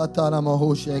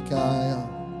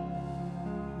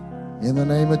the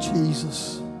name of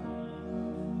Jesus.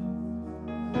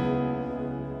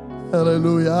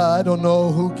 Hallelujah. I don't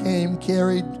know who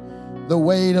carried the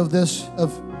weight of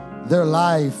their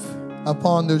life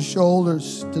upon their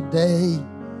shoulders today.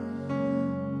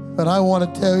 But I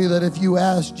want to tell you that if you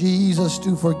ask Jesus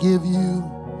to forgive you,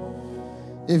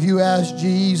 if you ask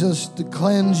Jesus to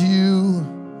cleanse you,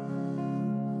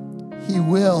 He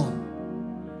will.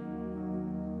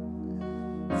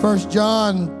 1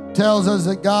 John tells us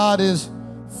that God is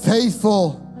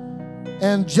faithful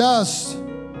and just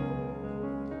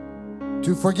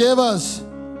to forgive us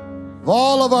of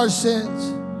all of our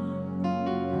sins,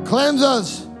 cleanse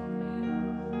us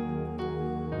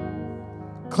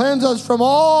Cleanse us from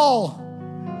all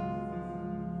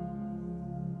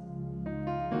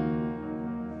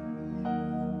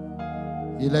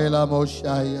Ilela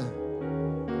Moshaya.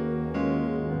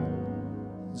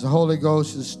 As the Holy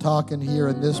Ghost is talking here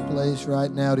in this place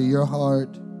right now to your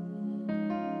heart,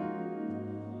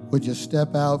 would you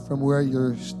step out from where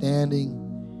you're standing?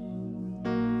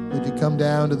 Would you come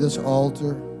down to this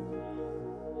altar?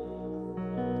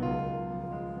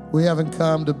 We haven't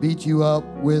come to beat you up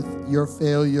with your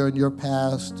failure and your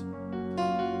past.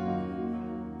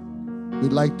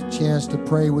 We'd like the chance to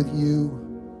pray with you.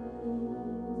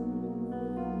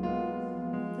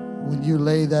 When you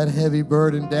lay that heavy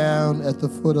burden down at the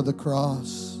foot of the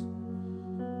cross,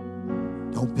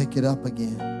 don't pick it up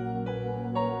again.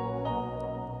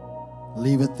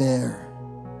 Leave it there.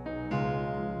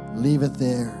 Leave it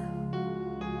there.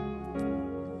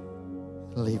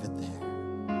 Leave it there.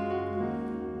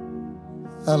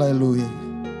 Hallelujah.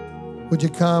 Would you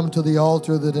come to the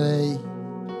altar today?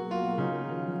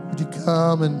 Would you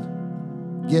come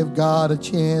and give God a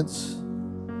chance?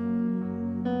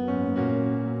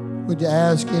 Would you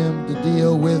ask Him to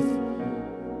deal with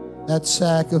that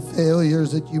sack of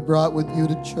failures that you brought with you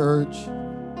to church?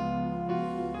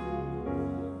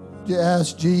 Would you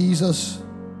ask Jesus?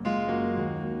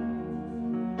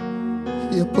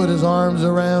 He'll put His arms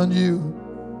around you.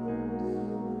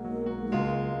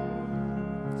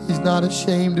 He's not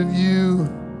ashamed of you.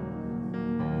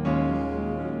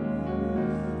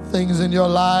 Things in your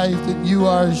life that you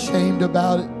are ashamed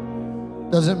about it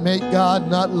doesn't make God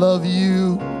not love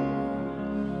you.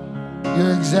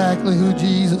 You're exactly who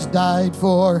Jesus died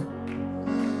for.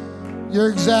 You're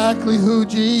exactly who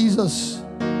Jesus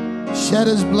shed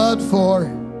His blood for.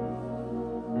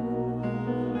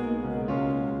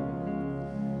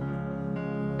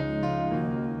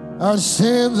 Our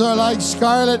sins are like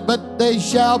scarlet, but they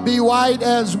shall be white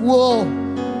as wool.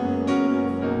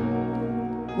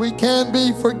 We can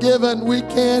be forgiven. We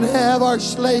can have our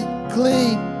slate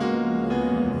clean.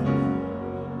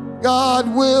 God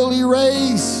will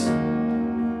erase.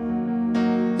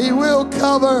 He will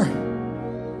cover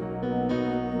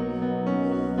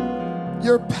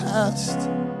your past.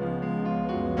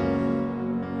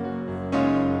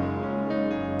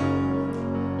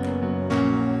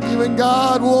 Even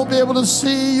God won't be able to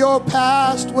see your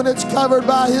past when it's covered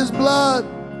by His blood.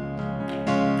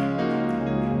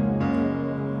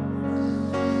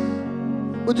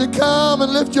 Would you come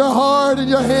and lift your heart and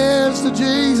your hands to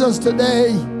Jesus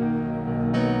today?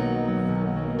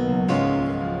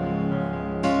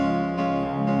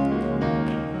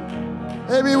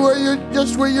 Maybe where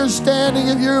you're standing,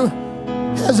 if you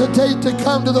hesitate to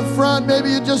come to the front, maybe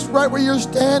you just right where you're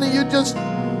standing, you just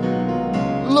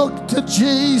look to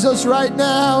Jesus right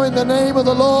now in the name of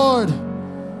the Lord.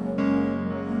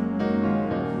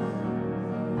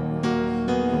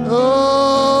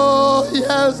 Oh, He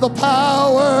has the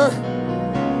power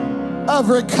of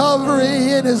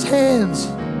recovery in His hands.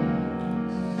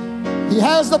 He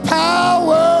has the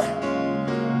power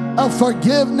of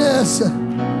forgiveness.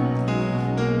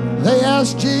 They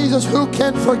asked Jesus, who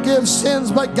can forgive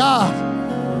sins but God?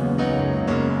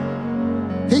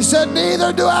 He said,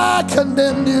 neither do I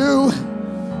condemn you.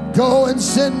 Go and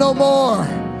sin no more.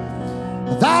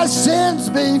 Thy sins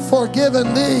be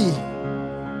forgiven thee.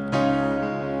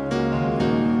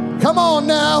 Come on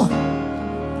now.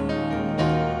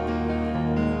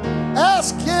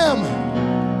 Ask Him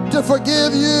to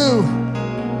forgive you.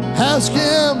 Ask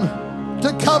Him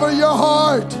to cover your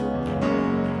heart.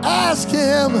 Ask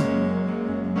Him.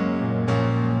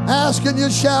 Ask and you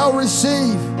shall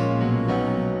receive.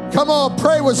 Come on,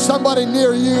 pray with somebody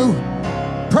near you.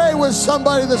 Pray with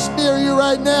somebody that's near you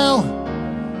right now.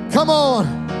 Come on.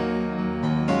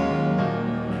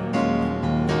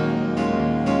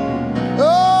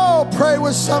 Oh, pray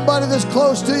with somebody that's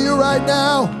close to you right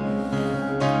now.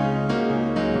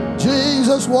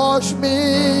 Jesus, wash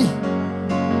me.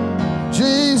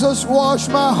 Jesus, wash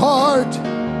my heart.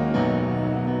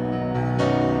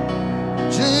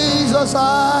 Jesus,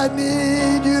 I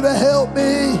need you to help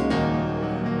me.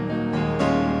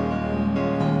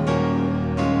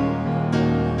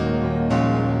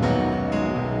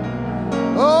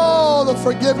 Oh, the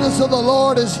forgiveness of the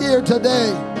Lord is here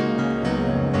today.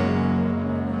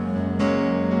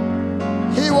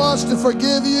 He wants to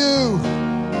forgive you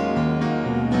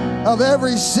of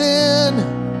every sin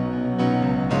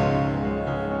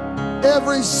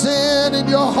in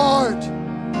your heart.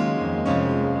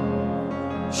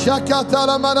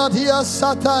 Shakatara manatia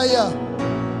sataya.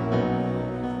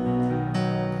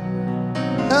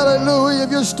 Hallelujah.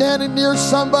 If you're standing near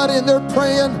somebody and they're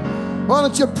praying, why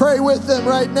don't you pray with them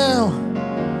right now?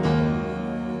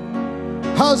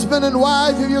 Husband and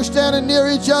wife, if you're standing near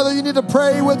each other, you need to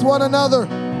pray with one another.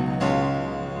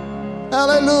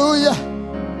 Hallelujah.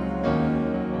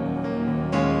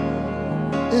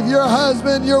 If your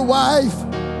husband, your wife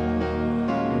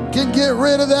can get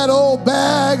rid of that old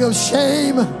bag of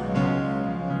shame,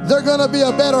 they're going to be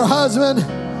a better husband.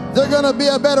 They're going to be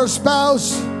a better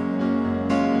spouse.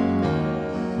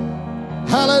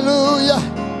 Hallelujah.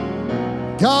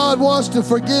 God wants to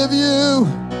forgive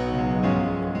you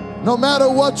no matter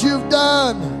what you've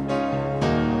done.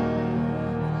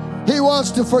 He wants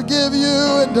to forgive you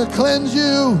and to cleanse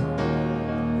you.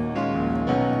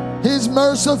 He's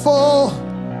merciful.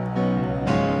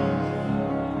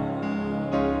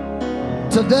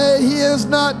 Today, He is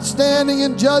not standing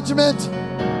in judgment.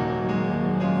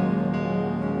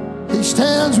 He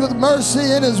stands with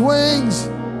mercy in His wings.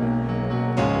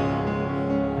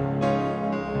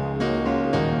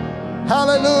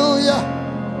 Hallelujah.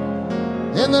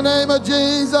 In the name of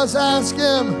Jesus, ask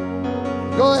Him.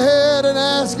 Go ahead and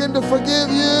ask Him to forgive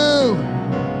you.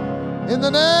 In the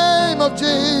name of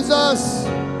Jesus.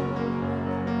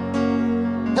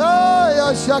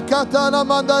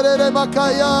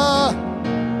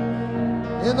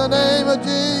 In the name of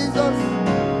Jesus.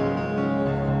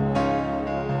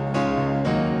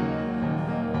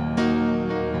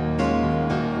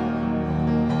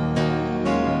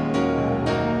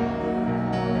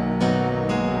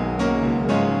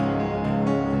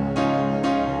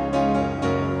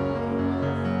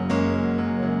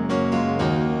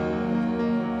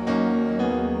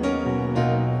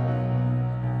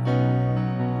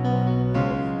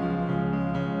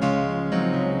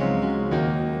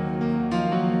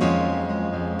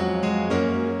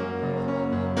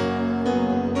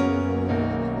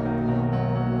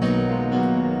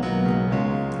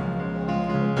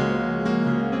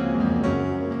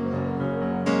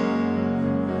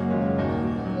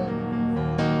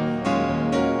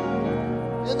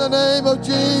 In the name of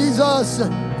Jesus. In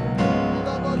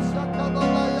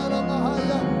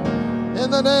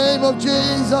the name of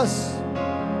Jesus.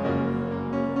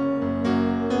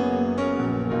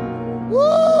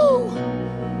 Woo!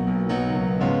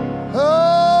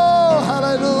 Oh,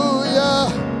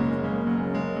 hallelujah.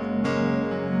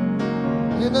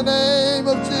 In the name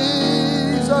of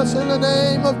Jesus. In the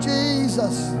name of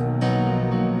Jesus.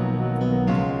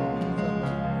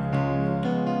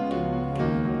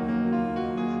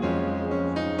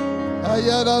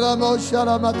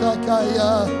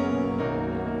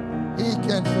 He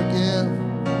can forgive.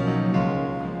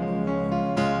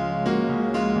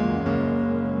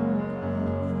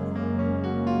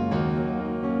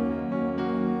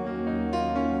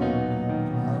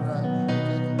 All right.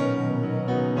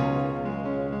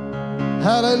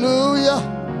 Hallelujah.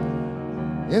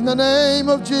 In the name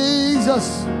of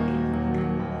Jesus.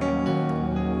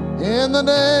 In the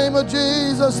name of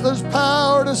Jesus, there's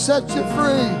power to set you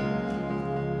free.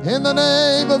 In the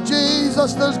name of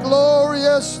Jesus, there's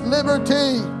glorious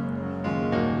liberty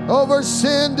over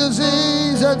sin,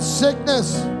 disease, and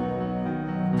sickness.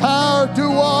 Power to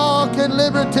walk in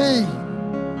liberty.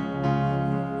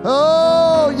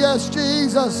 Oh, yes,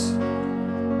 Jesus.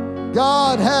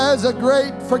 God has a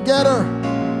great forgetter.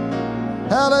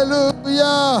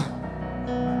 Hallelujah.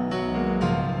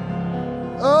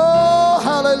 Oh,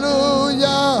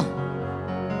 hallelujah.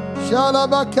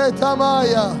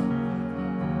 Shalabaketamaya.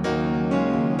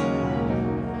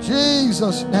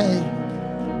 Jesus' name.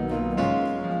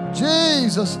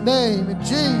 Jesus' name. In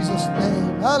Jesus'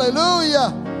 name.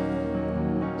 Hallelujah.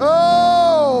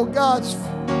 Oh, God's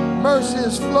mercy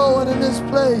is flowing in this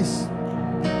place.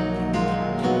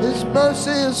 His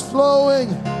mercy is flowing.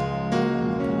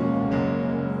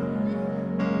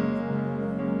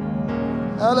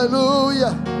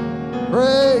 Hallelujah.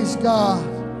 Praise God.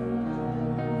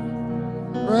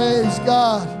 Praise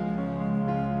God.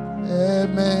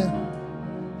 Amen.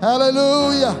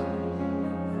 Hallelujah.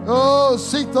 Oh,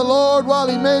 seek the Lord while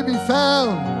He may be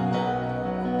found.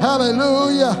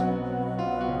 Hallelujah.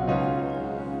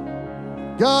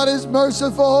 God is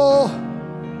merciful.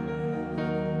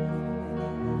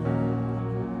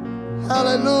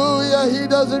 Hallelujah. He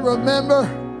doesn't remember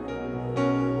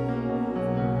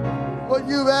what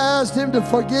you've asked Him to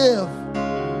forgive.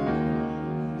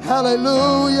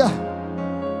 Hallelujah.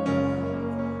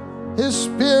 His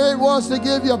Spirit wants to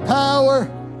give you power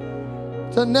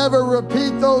to never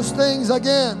repeat those things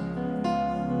again.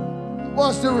 He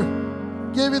wants to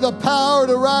give you the power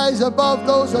to rise above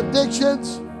those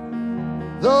addictions,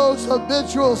 those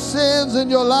habitual sins in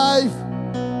your life.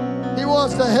 He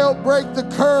wants to help break the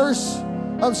curse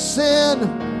of sin.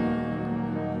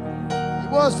 He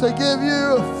wants to give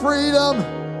you freedom.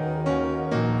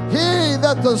 He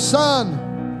that the Son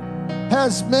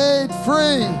has made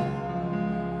free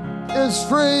is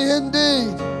free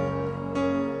indeed.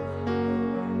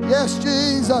 Yes,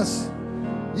 Jesus.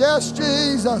 Yes,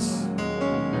 Jesus.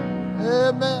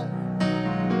 Amen.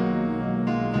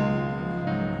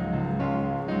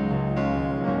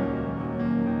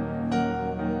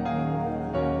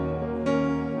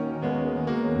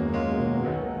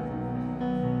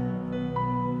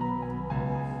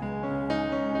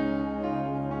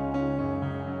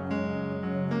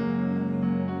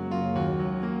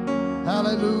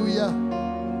 Hallelujah.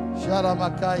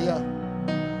 Sharamakaya.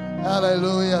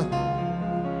 Hallelujah.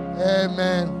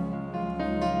 Amen.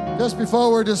 Just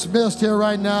before we're dismissed here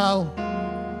right now,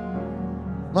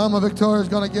 Mama Victoria is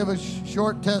going to give a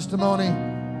short testimony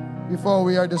before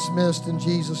we are dismissed in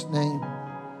Jesus' name.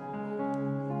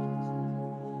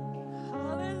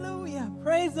 Hallelujah.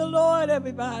 Praise the Lord,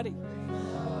 everybody.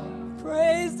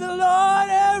 Praise the Lord,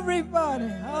 everybody.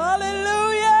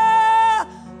 Hallelujah.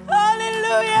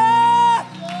 Hallelujah.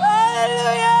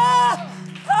 Hallelujah.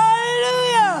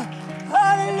 Hallelujah.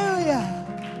 Hallelujah.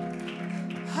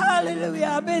 Hallelujah.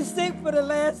 I've been sick for the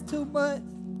last 2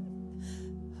 months.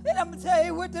 And I'm going to tell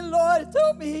you what the Lord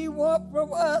told me he wanted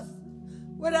from us,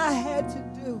 what I had to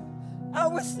do. I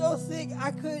was so sick,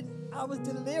 I was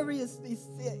deliriously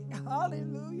sick.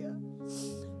 Hallelujah.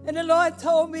 And the Lord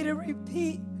told me to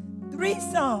repeat 3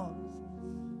 songs.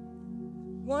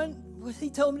 One was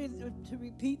he told me to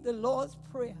repeat the Lord's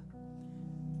Prayer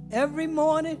every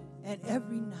morning and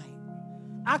every night.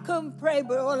 I couldn't pray,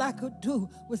 but all I could do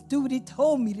was do what he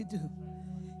told me to do.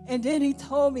 And then he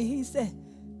told me, he said,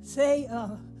 say,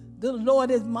 the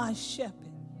Lord is my shepherd.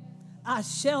 I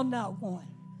shall not want.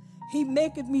 He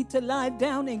maketh me to lie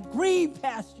down in green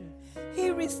pasture. He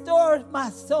restoreth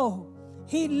my soul.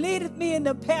 He leadeth me in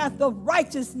the path of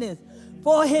righteousness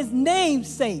for his name's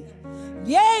sake.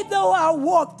 Yea, though I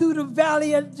walk through the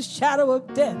valley of the shadow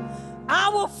of death, I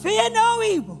will fear no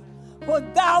evil, for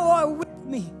thou art with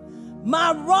me.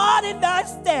 My rod and thy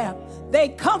staff, they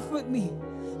comfort me.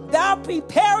 Thou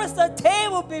preparest a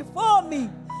table before me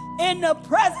in the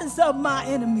presence of my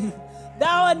enemies.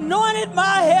 Thou anointed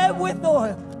my head with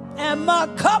oil, and my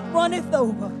cup runneth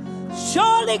over.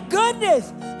 Surely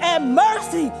goodness and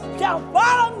mercy shall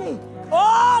follow me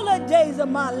all the days of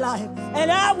my life, and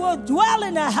I will dwell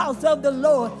in the house of the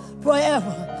Lord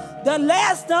forever. The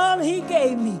last song he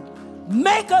gave me,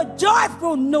 make a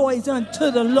joyful noise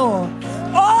unto the Lord,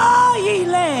 all ye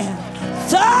land.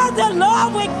 Serve the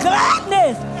Lord with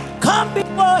gladness. Come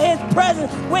before his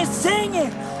presence with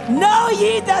singing. Know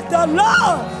ye that the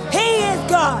Lord, he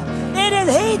is God. It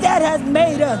is he that has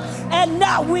made us, and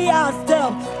not we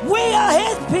ourselves. We are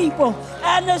his people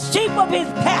and the sheep of his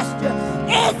pasture.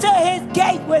 Enter his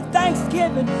gate with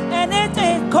thanksgiving and enter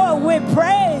his court with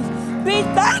praise. Be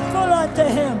thankful unto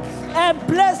him and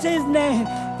bless his name.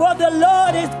 For the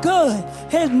Lord is good.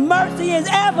 His mercy is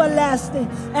everlasting,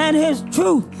 and his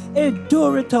truth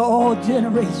endureth to all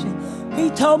generations. He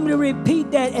told me to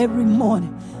repeat that every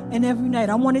morning and every night.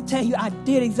 I want to tell you, I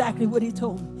did exactly what he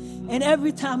told me. And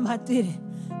every time I did it,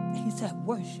 he said,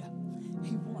 worship.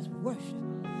 He wants worship.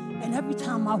 And every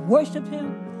time I worship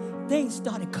him, things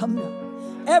started coming up.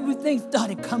 Everything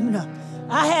started coming up.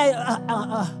 I had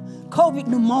COVID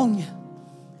pneumonia.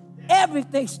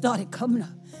 Everything started coming up.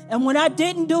 And when I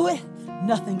didn't do it,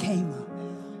 nothing came up.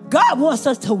 God wants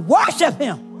us to worship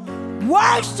him.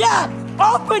 Worship.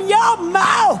 Open your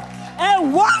mouth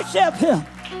and worship him.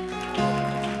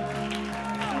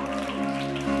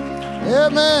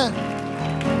 Amen.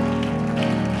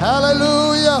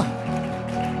 Hallelujah.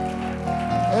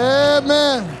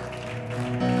 Amen.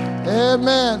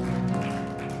 Amen.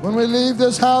 When we leave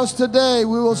this house today,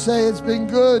 we will say it's been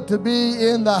good to be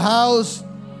in the house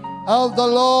of the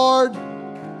Lord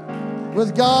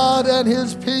with God and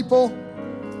his people.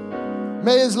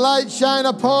 May his light shine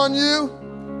upon you.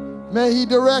 May he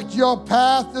direct your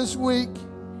path this week.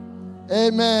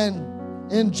 Amen.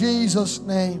 In Jesus'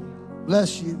 name.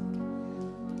 Bless you.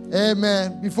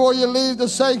 Amen. Before you leave the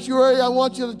sanctuary, I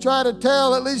want you to try to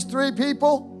tell at least 3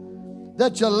 people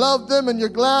that you love them and you're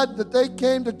glad that they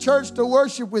came to church to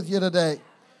worship with you today.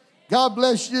 God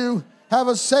bless you. Have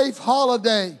a safe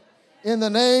holiday in the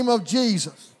name of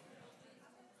Jesus.